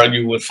Scholar.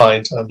 You would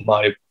find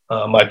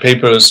my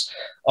papers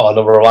on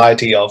a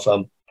variety of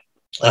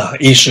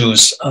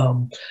issues.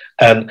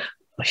 And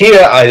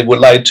here I would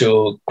like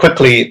to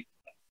quickly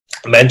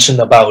mention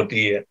about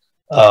the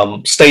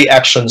state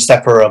action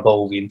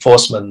separable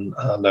reinforcement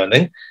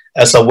learning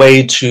as a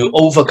way to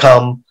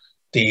overcome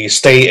the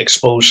state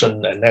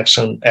explosion and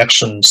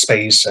action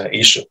space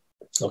issue.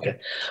 Okay,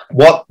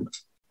 what's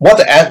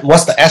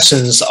the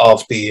essence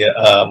of the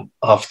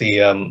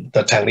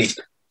technique?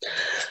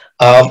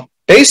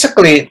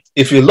 Basically,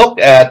 if you look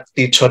at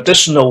the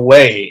traditional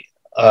way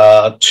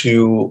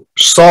to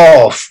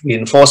solve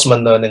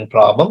reinforcement learning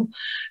problem,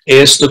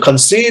 is to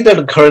consider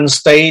the current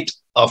state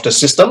of the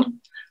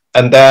system,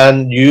 and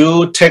then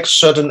you take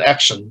certain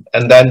action,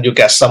 and then you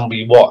get some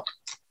reward.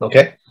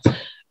 Okay,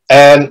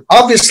 and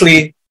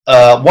obviously,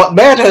 what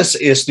matters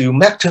is to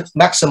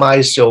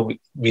maximize your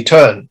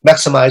return,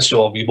 maximize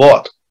your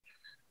reward,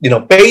 you know,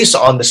 based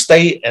on the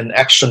state and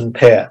action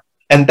pair,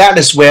 and that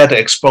is where the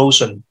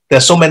explosion.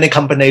 There's so many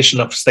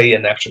combinations of state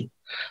and action.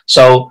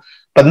 So,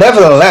 but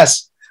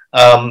nevertheless,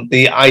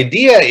 the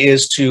idea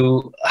is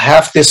to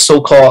have this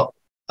so-called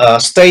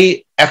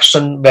state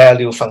action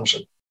value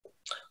function.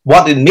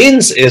 What it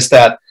means is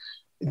that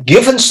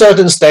given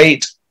certain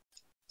state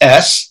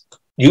S,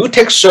 you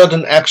take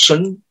certain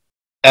action,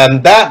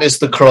 and that is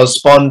the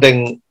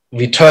corresponding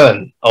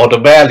return or the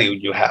value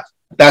you have.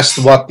 That's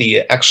what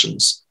the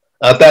actions,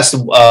 that's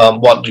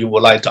what you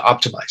would like to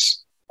optimize.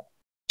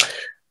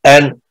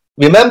 And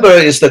remember,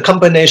 it's the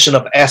combination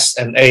of S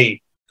and A,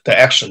 the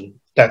action,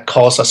 that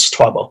causes us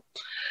trouble.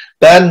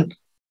 Then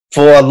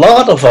for a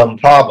lot of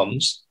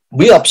problems,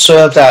 we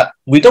observe that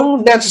we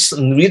don't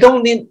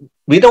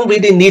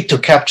really need to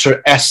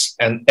capture S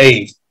and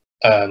A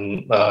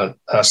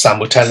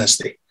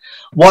simultaneously.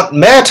 What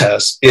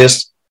matters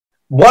is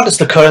what is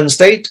the current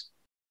state?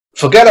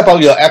 Forget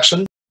about your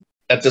action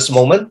at this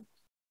moment.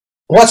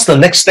 What's the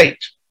next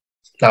state?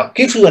 Now,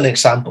 give you an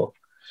example.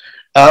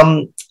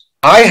 I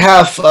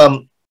have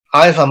a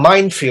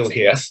minefield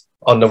here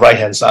on the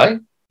right-hand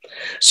side.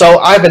 So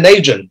I have an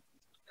agent.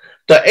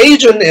 the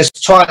agent is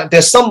trying,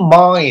 there's some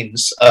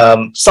mines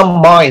put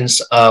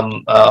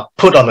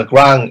on the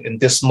ground in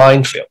this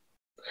minefield.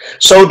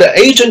 So the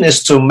agent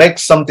is to make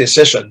some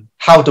decision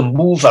how to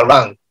move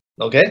around,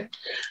 okay,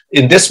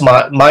 in this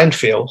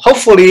minefield.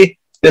 Hopefully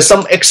there's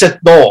some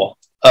exit door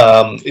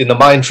in the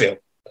minefield.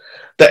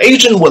 The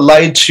agent would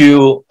like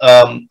to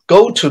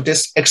go to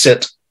this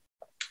exit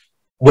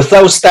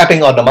without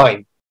stepping on the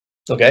mine,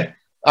 okay?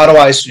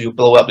 Otherwise you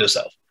blow up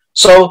yourself.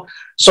 So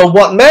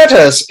what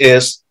matters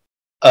is,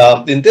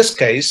 in this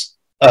case,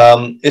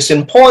 it's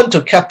important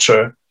to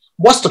capture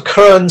what's the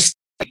current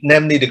state,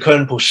 namely the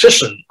current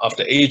position of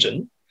the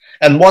agent,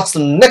 and what's the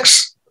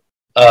next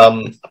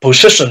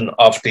position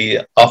of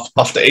the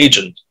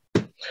agent,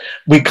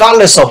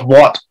 regardless of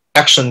what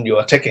action you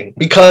are taking,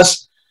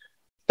 because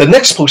the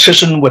next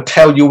position will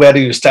tell you whether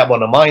you step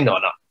on a mine or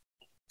not.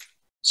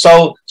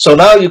 So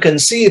now you can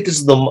see this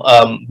is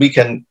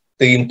the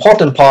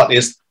important part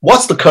is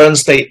what's the current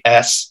state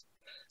S,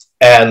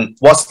 and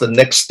what's the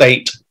next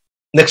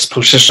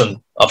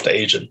position of the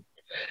agent,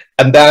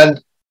 and then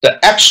the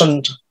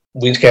action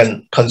we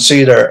can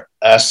consider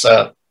as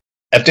an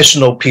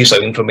additional piece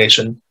of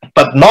information,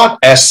 but not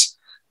as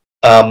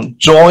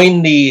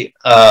jointly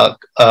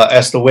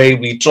as the way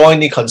we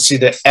jointly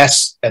consider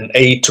S and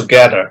A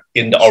together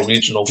in the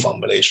original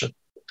formulation.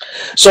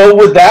 So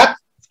with that,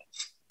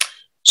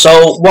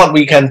 so what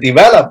we can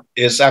develop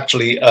is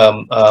actually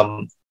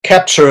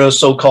capture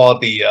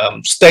so-called the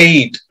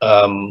state,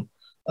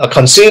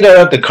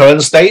 consider the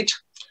current state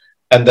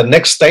and the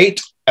next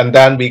state, and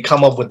then we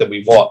come up with the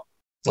reward.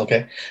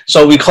 Okay,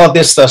 so we call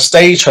this the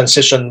state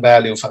transition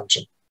value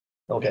function.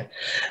 Okay,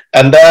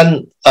 and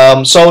then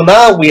so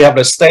now we have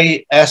the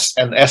state S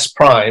and S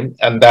prime,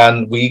 and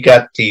then we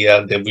get the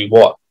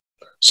reward.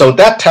 So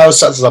that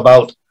tells us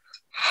about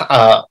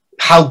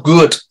how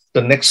good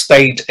the next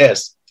state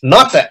is,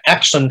 not the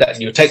action that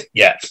you take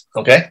yet.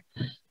 Okay,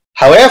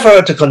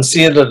 however, to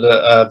consider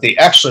the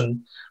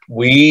action,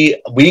 we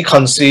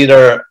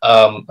consider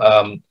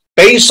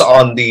based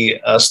on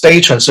the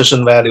state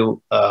transition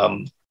value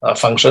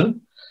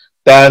function.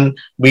 Then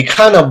we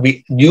kind of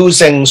be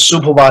using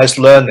supervised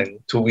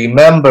learning to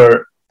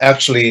remember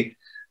actually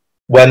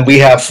when we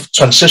have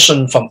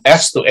transitioned from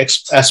S to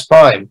S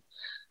prime,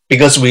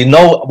 because we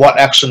know what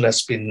action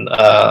has been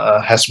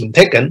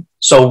taken.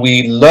 So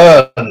we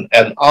learn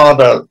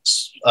another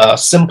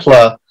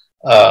simpler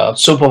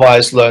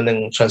supervised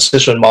learning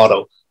transition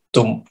model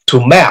to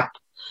map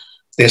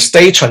the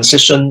state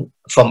transition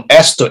from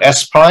S to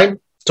S prime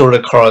to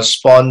the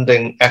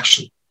corresponding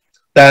action.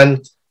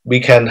 Then we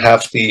can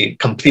have the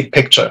complete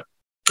picture.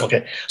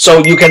 Okay,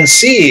 so you can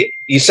see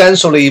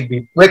essentially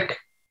we break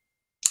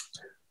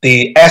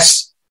the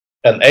S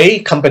and A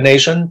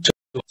combination to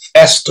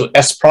S to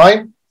S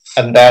prime,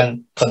 and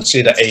then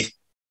consider A.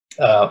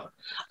 All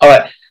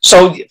right,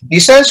 so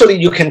essentially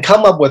you can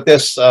come up with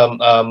this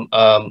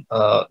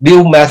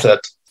new method.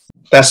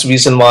 That's the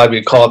reason why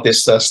we call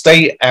this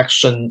state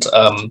action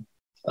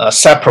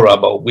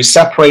separable. We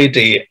separate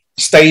the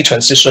state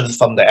transition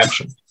from the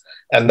action.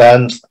 And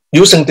then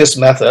using this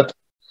method,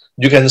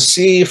 you can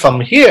see from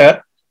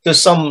here,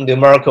 there's some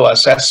numerical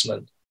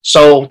assessment.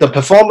 So the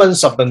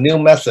performance of the new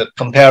method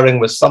comparing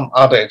with some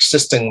other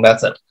existing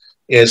method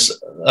is,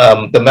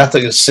 the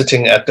method is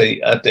sitting at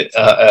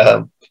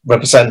the,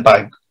 represented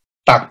by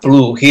dark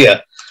blue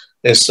here,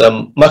 is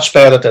much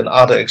better than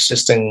other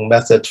existing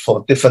method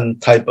for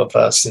different type of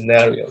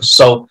scenarios.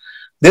 So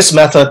this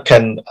method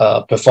can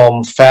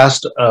perform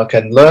fast,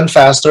 can learn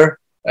faster,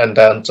 and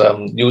then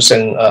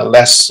using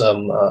less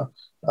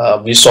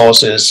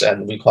resources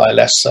and require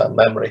less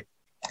memory.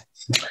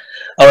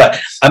 All right,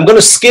 I'm going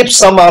to skip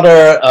some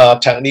other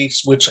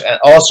techniques which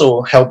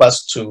also help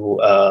us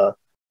to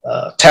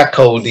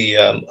tackle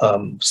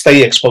the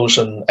state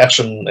explosion,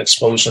 action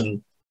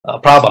explosion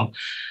problem.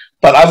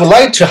 But I would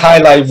like to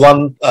highlight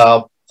one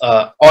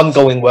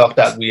ongoing work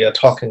that we are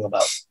talking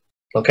about.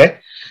 Okay,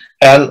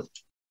 and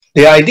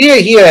the idea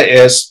here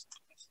is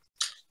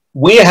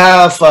we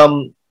have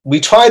we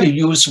try to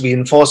use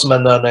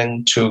reinforcement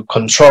learning to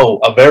control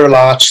a very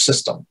large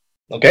system.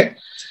 Okay,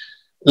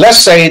 let's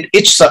say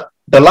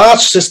the large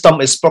system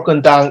is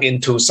broken down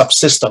into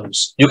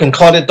subsystems. You can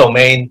call it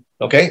domain.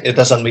 Okay, it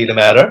doesn't really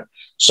matter.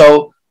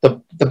 So the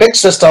big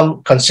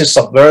system consists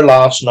of very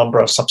large number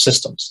of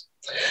subsystems.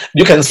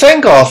 You can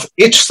think of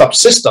each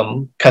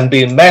subsystem can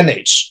be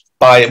managed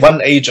by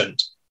one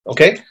agent.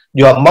 Okay,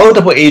 you have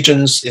multiple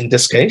agents in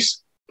this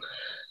case.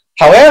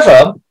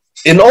 However,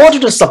 in order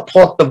to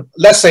support the,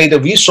 let's say,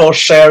 the resource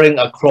sharing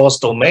across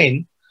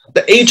domain,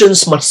 the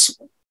agents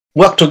must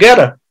work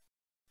together.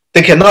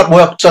 They cannot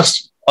work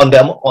just on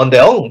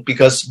their own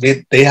because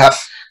they have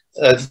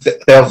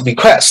their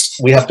requests.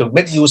 We have to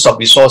make use of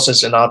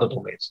resources in other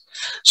domains.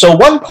 So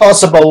one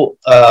possible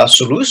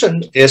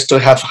solution is to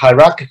have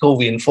hierarchical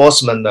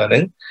reinforcement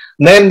learning.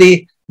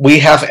 Namely, we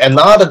have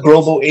another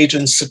global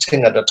agent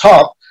sitting at the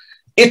top.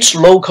 Each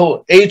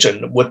local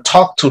agent would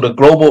talk to the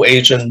global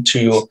agent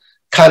to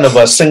kind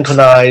of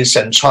synchronize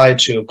and try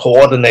to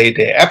coordinate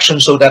their action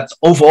so that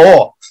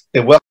overall they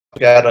work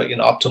together in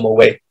an optimal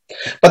way.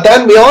 But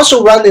then we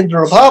also run into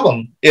a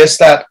problem is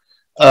that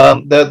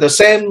the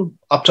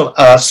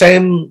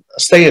same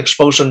state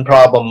exposure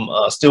problem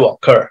still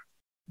occur,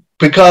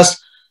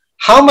 because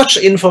how much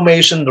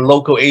information the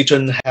local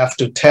agent have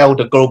to tell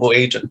the global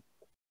agent?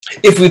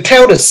 If we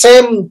tell the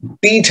same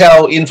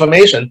detailed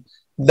information,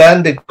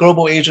 then the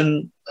global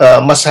agent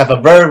must have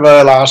a very,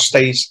 very large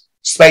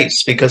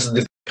space because of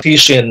the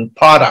Cartesian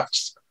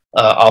products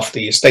of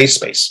the state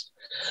space.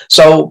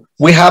 So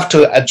we have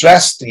to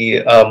address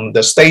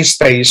the state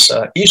space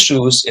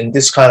issues in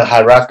this kind of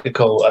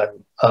hierarchical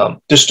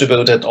and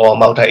distributed or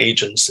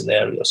multi-agent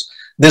scenarios.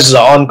 This is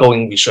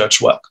ongoing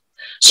research work.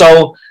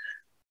 So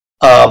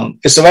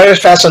it's very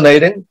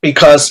fascinating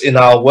because in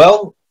our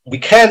world, we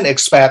can't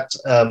expect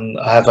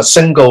have a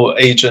single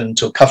agent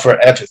to cover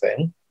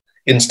everything.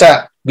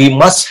 Instead, we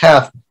must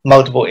have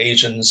multiple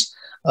agents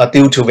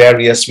due to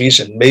various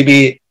reasons.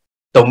 Maybe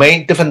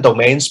different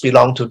domains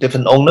belong to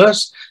different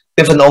owners.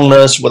 Different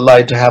owners would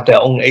like to have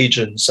their own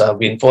agents,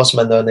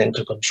 reinforcement learning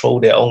to control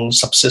their own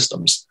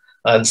subsystems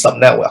and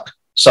subnetwork.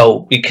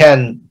 So we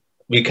can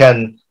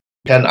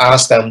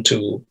ask them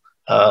to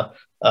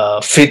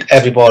fit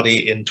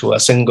everybody into a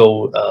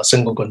single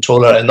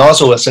controller, and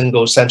also a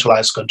single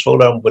centralized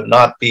controller would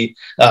not be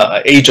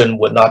agent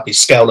would not be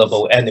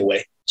scalable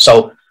anyway.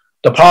 So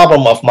the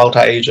problem of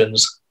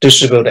multi-agents,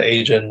 distributed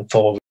agent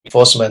for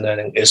reinforcement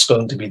learning is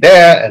going to be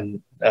there,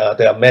 and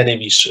there are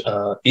many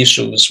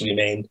issues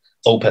remain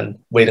open,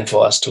 waiting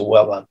for us to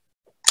work on.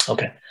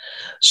 Okay,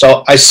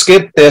 so I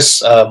skipped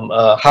this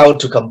how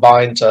to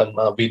combine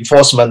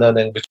reinforcement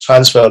learning with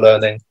transfer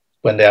learning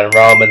when their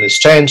environment is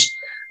changed.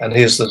 And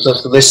here's the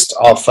list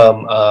of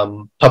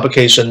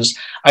publications.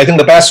 I think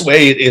the best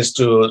way is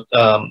to,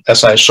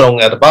 as I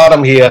shown at the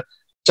bottom here,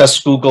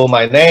 just Google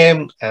my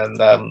name, and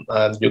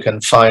you can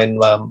find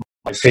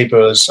my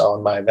papers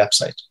on my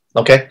website.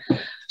 Okay,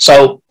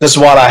 so this is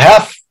what I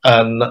have,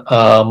 and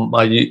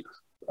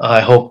I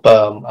hope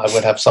I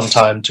would have some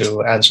time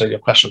to answer your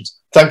questions.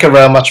 Thank you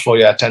very much for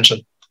your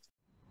attention.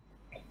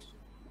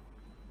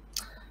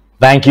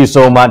 Thank you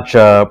so much,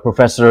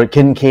 Professor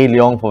Kin K.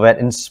 Leung, for that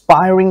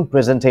inspiring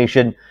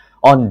presentation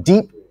on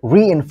deep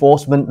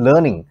reinforcement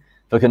learning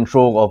for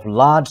control of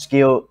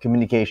large-scale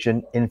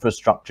communication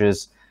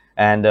infrastructures.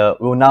 And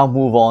we'll now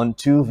move on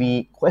to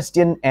the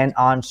question and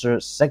answer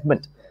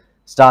segment,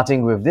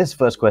 starting with this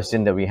first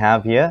question that we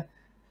have here.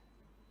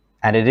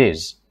 And it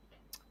is,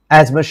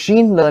 as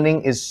machine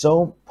learning is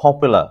so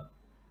popular,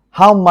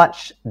 how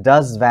much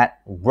does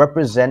that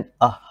represent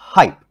a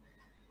hype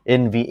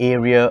in the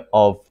area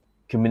of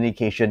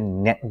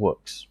communication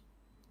networks?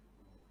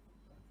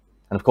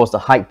 And of course, the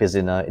hype is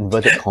in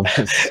inverted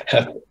commas.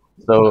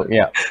 So,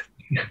 yeah.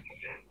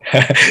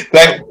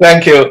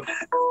 Thank you.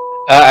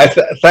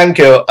 Thank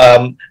you.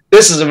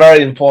 This is a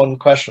very important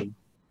question.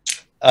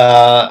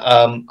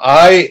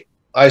 I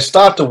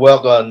started to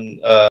work on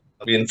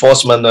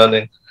reinforcement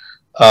learning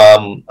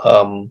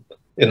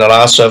in the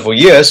last several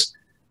years,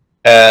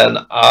 and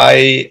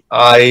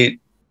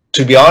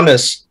to be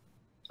honest,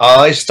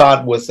 I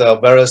start with a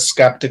very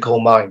skeptical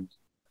mind.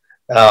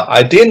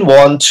 I didn't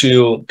want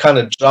to kind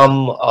of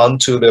jump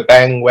onto the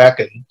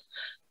bandwagon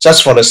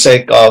just for the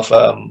sake of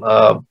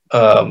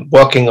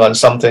working on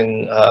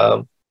something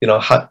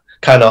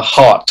kind of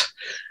hot.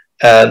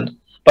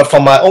 But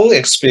from my own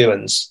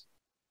experience,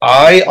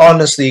 I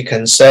honestly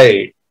can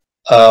say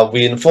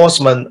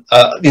reinforcement,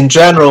 in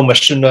general,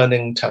 machine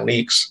learning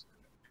techniques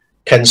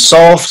can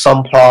solve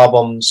some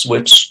problems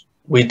which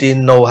we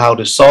didn't know how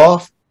to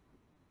solve,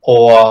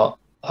 or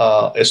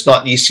it's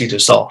not easy to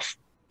solve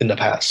in the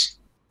past.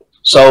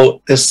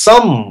 So there's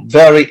some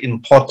very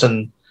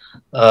important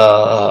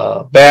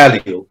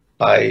value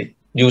by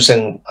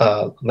using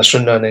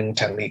machine learning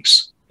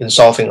techniques in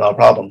solving our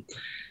problem.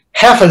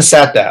 Having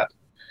said that,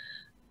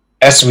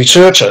 as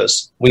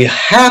researchers, we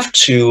have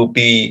to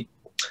be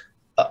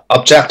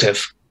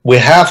objective. We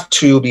have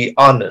to be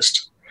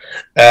honest,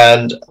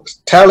 and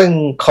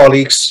telling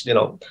colleagues,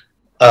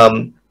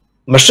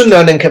 machine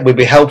learning will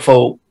be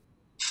helpful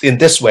in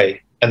this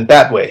way and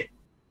that way.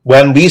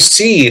 When we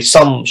see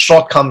some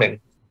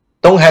shortcoming,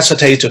 don't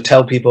hesitate to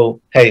tell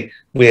people, hey,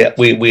 we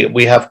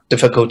have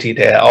difficulty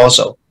there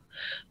also.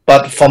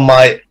 But from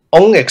my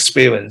own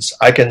experience,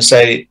 I can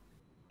say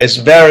it's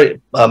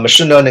very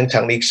machine learning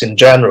techniques in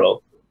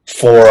general,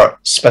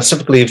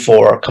 specifically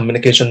for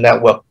communication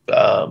network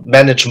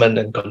management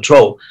and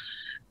control,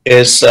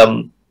 is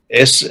a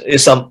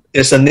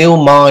new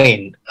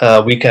mine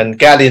we can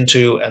get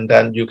into, and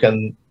then you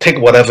can take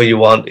whatever you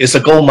want. It's a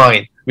gold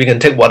mine. We can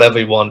take whatever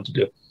you want to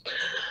do.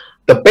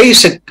 The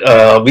basic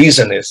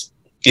reason is,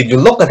 if you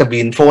look at the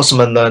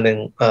reinforcement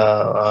learning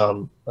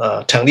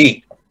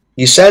technique,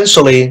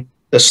 essentially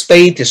the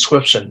state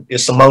description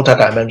is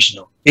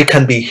multidimensional. It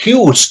can be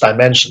huge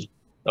dimension,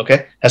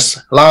 okay,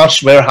 has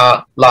very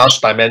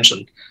large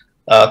dimension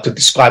to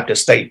describe the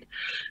state.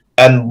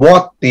 And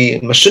what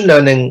the machine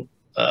learning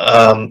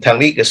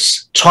technique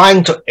is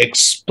trying to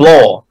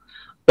explore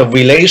the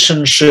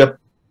relationship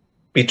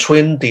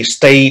between the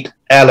state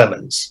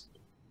elements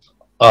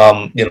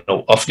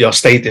of your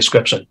state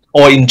description,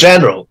 or in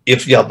general,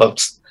 if you have a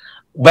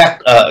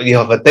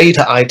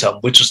data item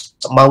which is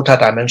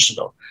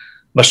multidimensional,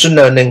 machine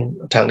learning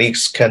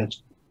techniques can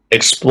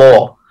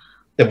explore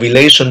the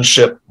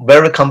relationship,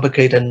 very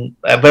complicated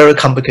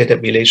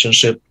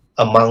relationship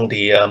among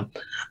the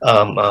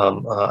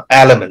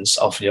elements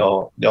of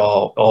your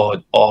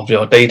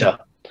data,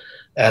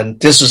 and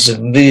this is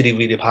really,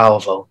 really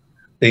powerful.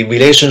 The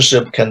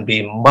relationship can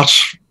be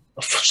much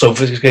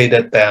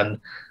sophisticated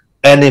than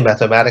any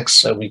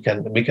mathematics we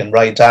can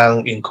write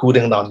down,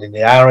 including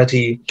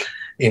nonlinearity,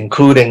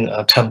 including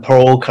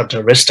temporal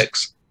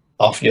characteristics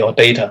of your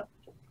data.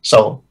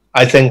 So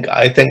I think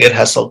it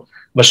has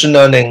machine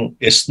learning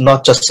is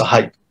not just a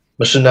hype.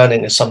 Machine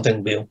learning is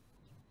something real,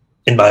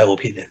 in my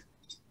opinion.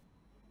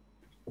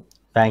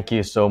 Thank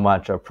you so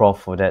much,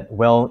 Prof, for that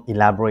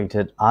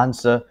well-elaborated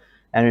answer.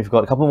 And we've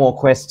got a couple more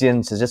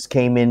questions that just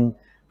came in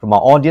from our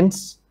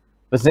audience.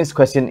 This next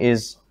question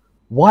is,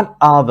 what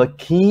are the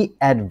key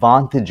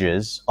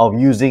advantages of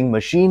using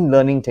machine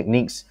learning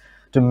techniques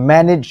to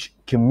manage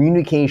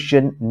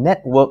communication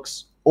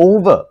networks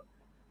over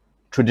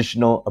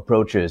traditional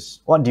approaches?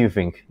 What do you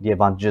think the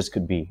advantages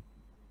could be?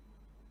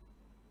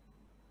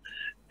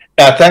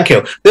 Thank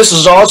you. This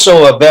is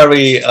also a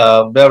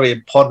very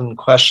important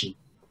question.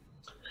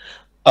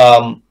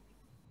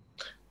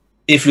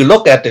 If you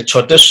look at the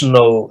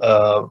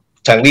traditional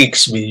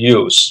techniques we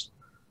use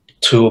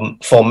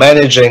for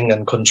managing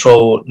and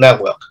control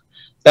network,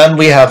 then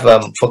we have,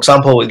 for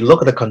example,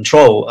 look at the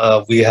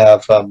control. We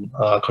have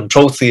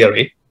control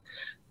theory.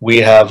 We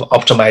have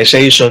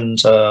optimization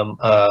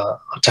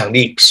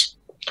techniques,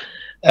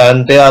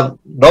 and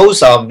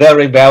those are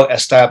very well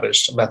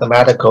established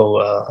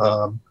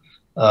mathematical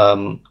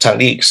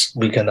techniques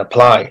we can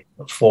apply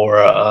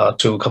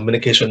to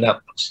communication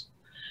networks.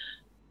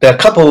 There are a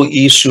couple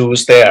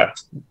issues there.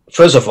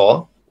 First of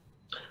all,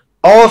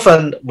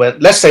 often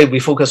let's say we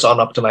focus on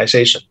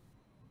optimization,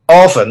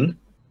 often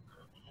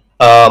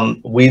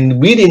we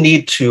really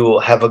need to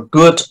have a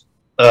good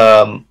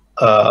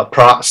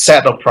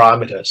set of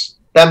parameters.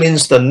 That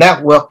means the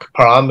network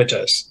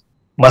parameters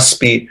must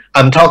be,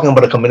 I'm talking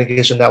about a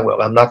communication network,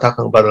 I'm not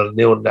talking about a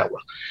neural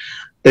network.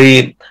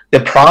 The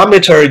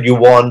parameter you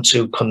want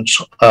to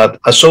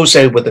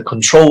associate with the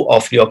control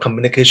of your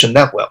communication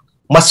network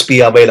must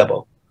be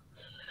available.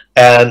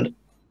 And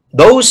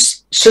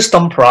those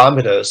system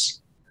parameters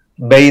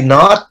may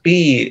not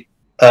be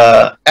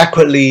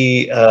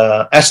accurately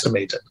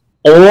estimated,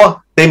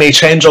 or they may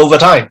change over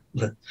time.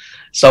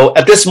 So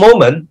at this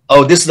moment,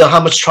 this is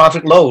how much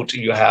traffic load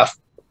you have,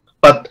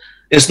 but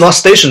it's not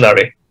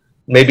stationary.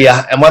 Maybe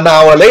 1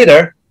 hour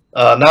later,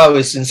 now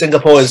it's in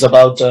Singapore, it's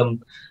about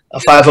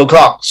 5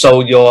 o'clock. So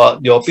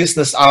your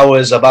business hour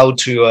is about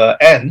to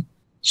end.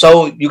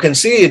 So you can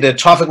see the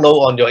traffic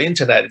load on your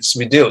internet is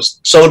reduced.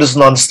 So there's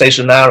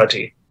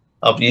non-stationarity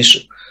of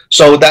issue.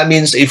 So that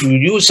means if you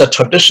use a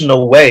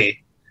traditional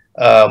way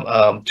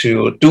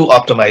to do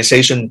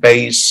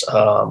optimization-based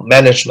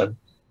management,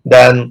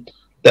 then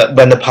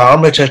when the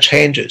parameter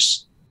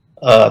changes,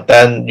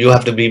 then you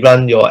have to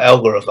rerun your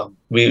algorithm.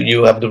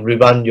 You have to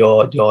rerun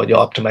your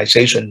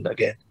optimization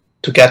again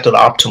to get to the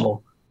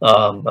optimal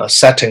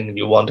setting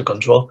you want to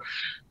control.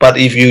 But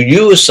if you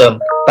use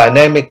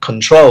dynamic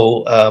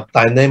control,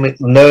 dynamic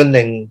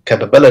learning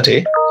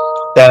capability,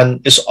 then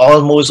it's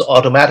almost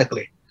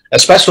automatically,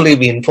 especially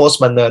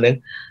reinforcement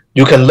learning.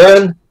 You can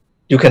learn,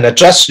 you can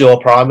adjust your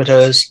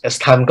parameters as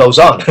time goes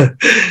on.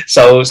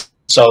 So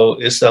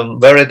it's a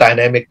very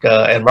dynamic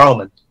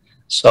environment.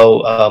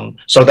 So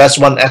that's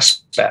one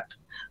aspect.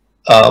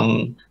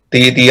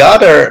 The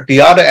other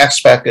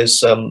aspect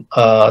is our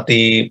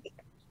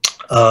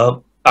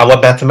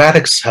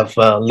mathematics have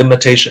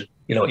limitation.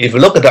 If you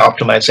look at the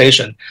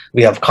optimization,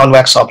 we have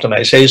convex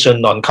optimization,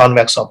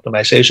 non-convex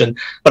optimization,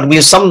 but we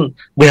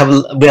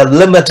have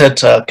limited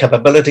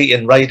capability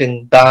in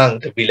writing down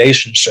the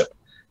relationship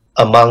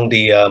among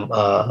the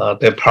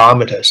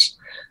parameters.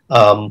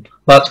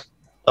 But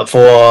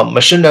for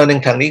machine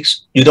learning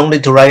techniques, you don't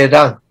need to write it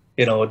down.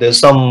 There's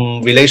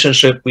some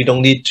relationship we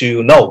don't need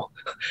to know.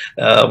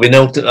 We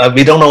don't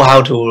know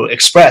how to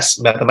express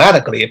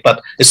mathematically,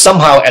 but it's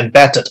somehow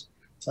embedded,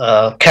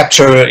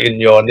 captured in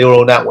your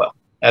neural network.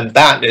 And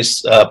that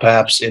is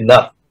perhaps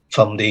enough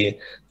from the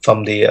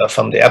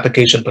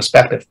application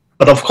perspective.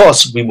 But of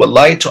course, we would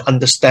like to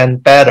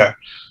understand better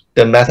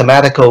the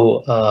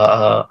mathematical,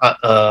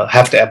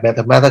 have the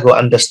mathematical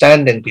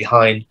understanding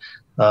behind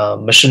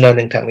machine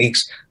learning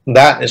techniques.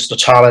 That is the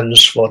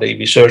challenge for the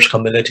research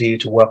community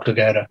to work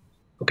together.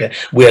 Okay,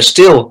 we are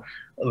still,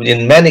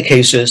 in many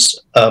cases,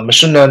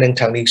 machine learning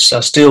techniques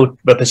are still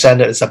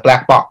represented as a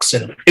black box.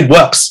 It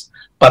works,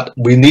 but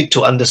we need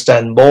to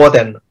understand more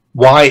than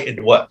why it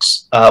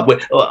works,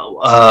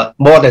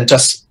 more than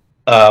just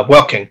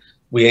working.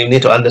 We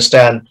need to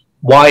understand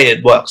why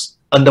it works,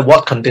 under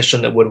what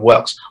condition it would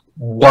work,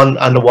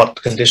 under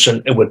what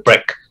condition it would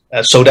break,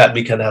 so that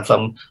we can have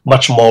a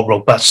much more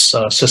robust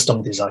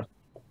system design.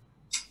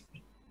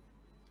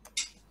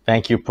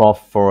 Thank you, Prof,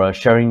 for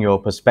sharing your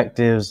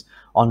perspectives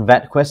on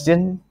that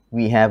question.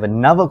 we have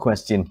another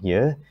question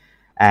here,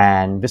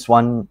 and this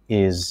one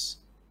is,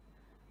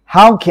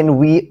 how can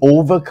we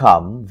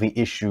overcome the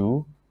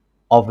issue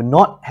of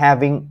not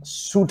having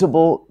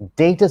suitable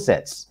data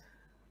sets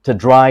to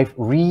drive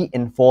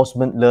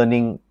reinforcement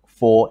learning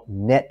for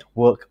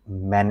network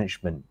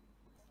management?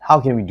 How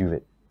can we do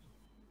it?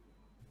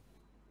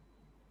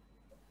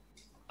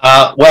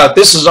 Well,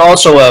 this is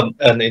also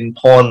an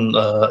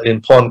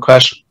important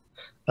question.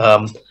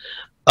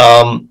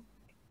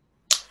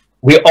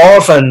 We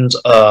often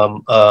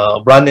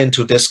run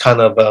into this kind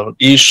of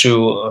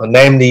issue,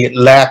 namely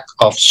lack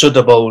of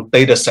suitable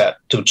data set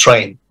to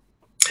train.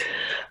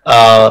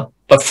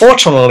 But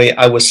fortunately,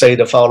 I would say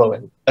the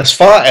following. As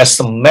far as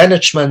the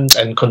management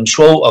and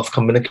control of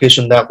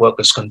communication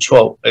network is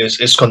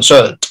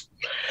concerned,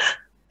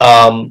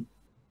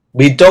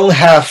 we don't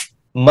have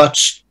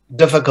much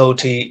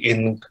difficulty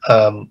in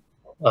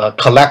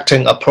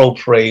collecting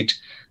appropriate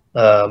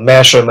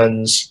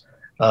measurements,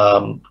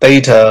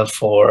 data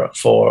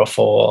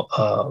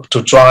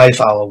to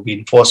drive our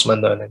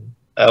reinforcement learning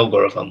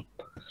algorithm.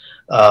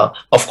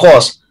 Of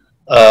course,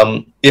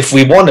 if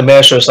we want to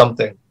measure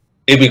something,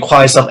 it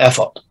requires some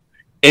effort.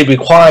 It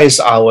requires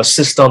our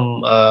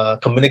system,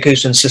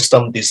 communication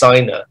system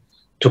designer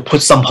to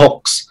put some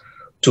hooks,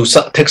 to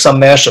take some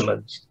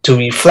measurements, to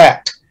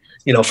reflect.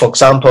 For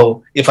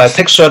example, if I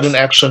take certain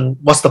action,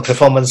 what's the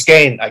performance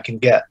gain I can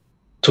get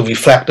to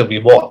reflect the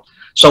reward?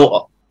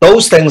 So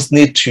those things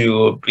need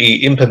to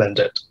be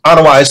implemented.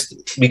 Otherwise,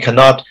 we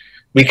cannot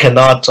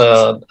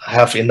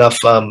have enough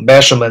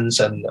measurements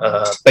and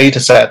data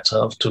set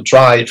to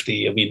drive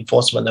the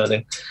reinforcement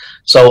learning.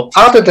 So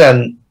other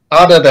than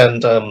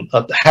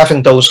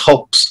having those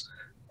hooks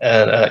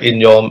in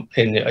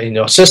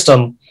your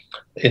system,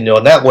 in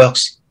your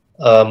networks,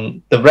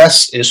 the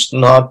rest is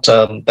not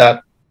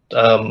that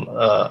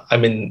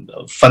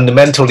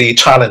fundamentally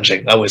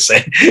challenging, I would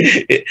say.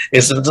 It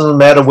doesn't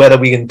matter whether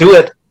we can do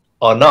it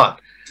or not.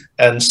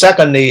 And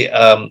secondly,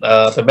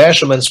 the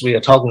measurements we are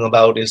talking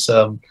about is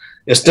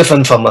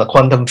different from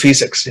quantum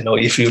physics.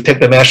 If you take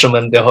the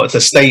measurement,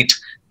 the state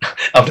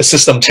of the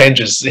system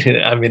changes.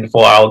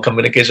 For our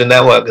communication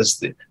network,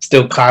 is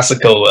still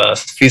classical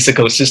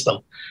physical system.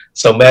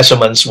 So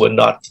measurements would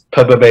not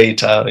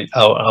perturbate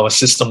our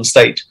system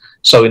state.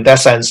 So in that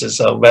sense, it's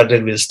a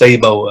relatively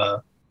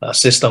stable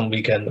system.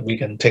 We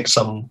can take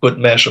some good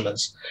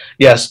measurements.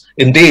 Yes,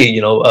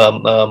 indeed,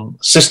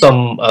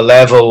 system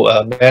level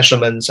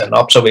measurements and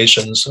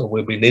observations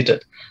will be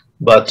needed,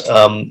 but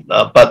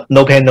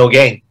no pain, no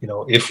gain.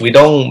 If we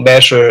don't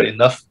measure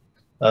enough,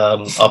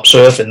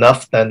 observe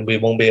enough, then we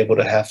won't be able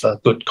to have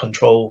good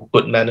control,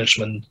 good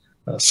management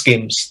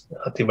schemes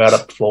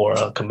developed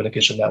for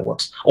communication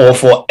networks or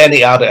for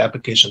any other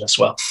application as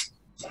well.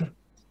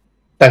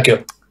 Thank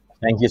you.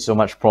 Thank you so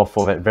much, Prof,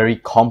 for that very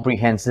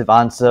comprehensive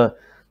answer.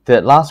 The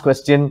last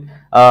question,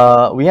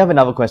 we have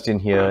another question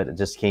here that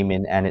just came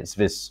in, and it's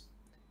this.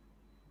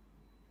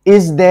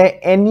 Is there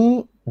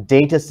any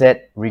data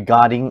set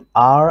regarding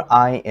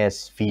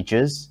RIS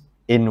features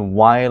in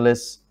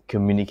wireless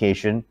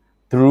communication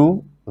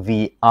through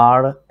the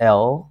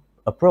RL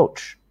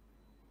approach?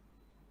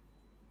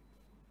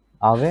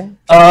 Are there?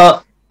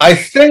 I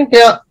think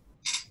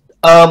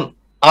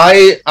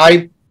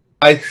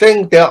I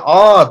think there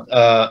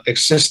are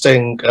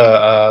existing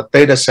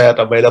data set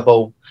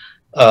available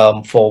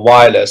for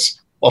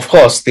wireless. Of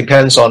course,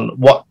 depends on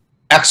what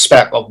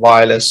aspect of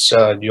wireless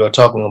you are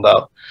talking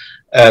about,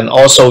 and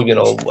also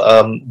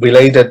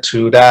related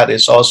to that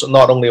is also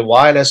not only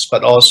wireless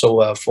but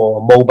also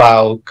for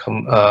mobile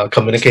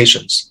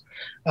communications,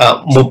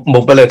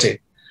 mobility.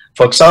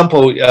 For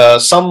example,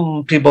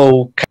 some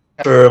people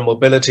capture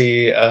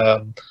mobility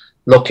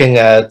looking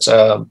at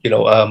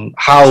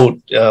how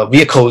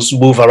vehicles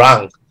move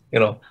around.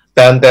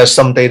 Then there's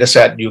some data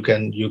set you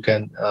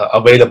can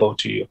available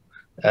to you.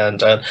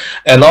 And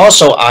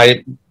also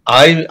I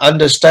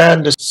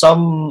understand that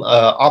some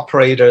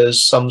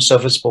operators, some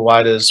service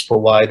providers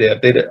provide their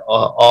data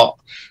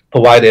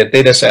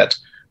data set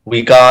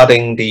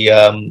regarding the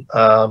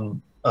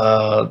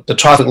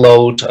traffic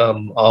load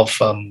of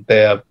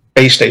their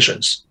base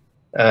stations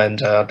and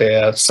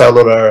their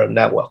cellular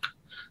network.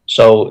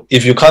 So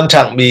if you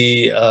contact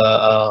me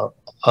by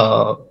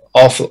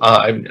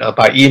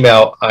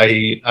email,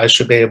 I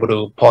should be able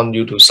to point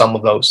you to some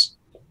of those.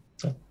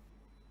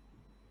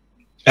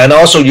 And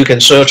also, you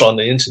can search on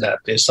the internet.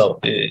 So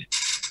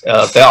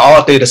there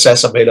are data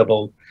sets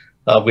available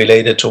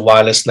related to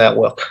wireless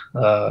network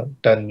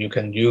that you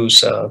can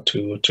use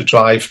to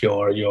drive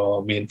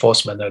your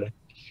reinforcement learning.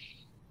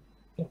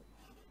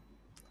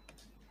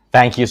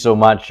 Thank you so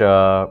much,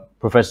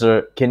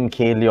 Professor Kin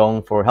K.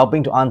 Leung, for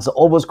helping to answer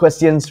all those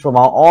questions from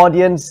our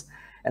audience,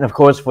 and of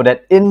course for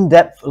that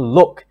in-depth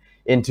look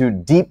into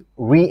deep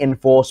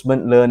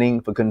reinforcement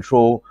learning for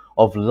control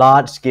of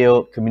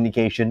large-scale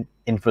communication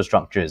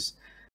infrastructures.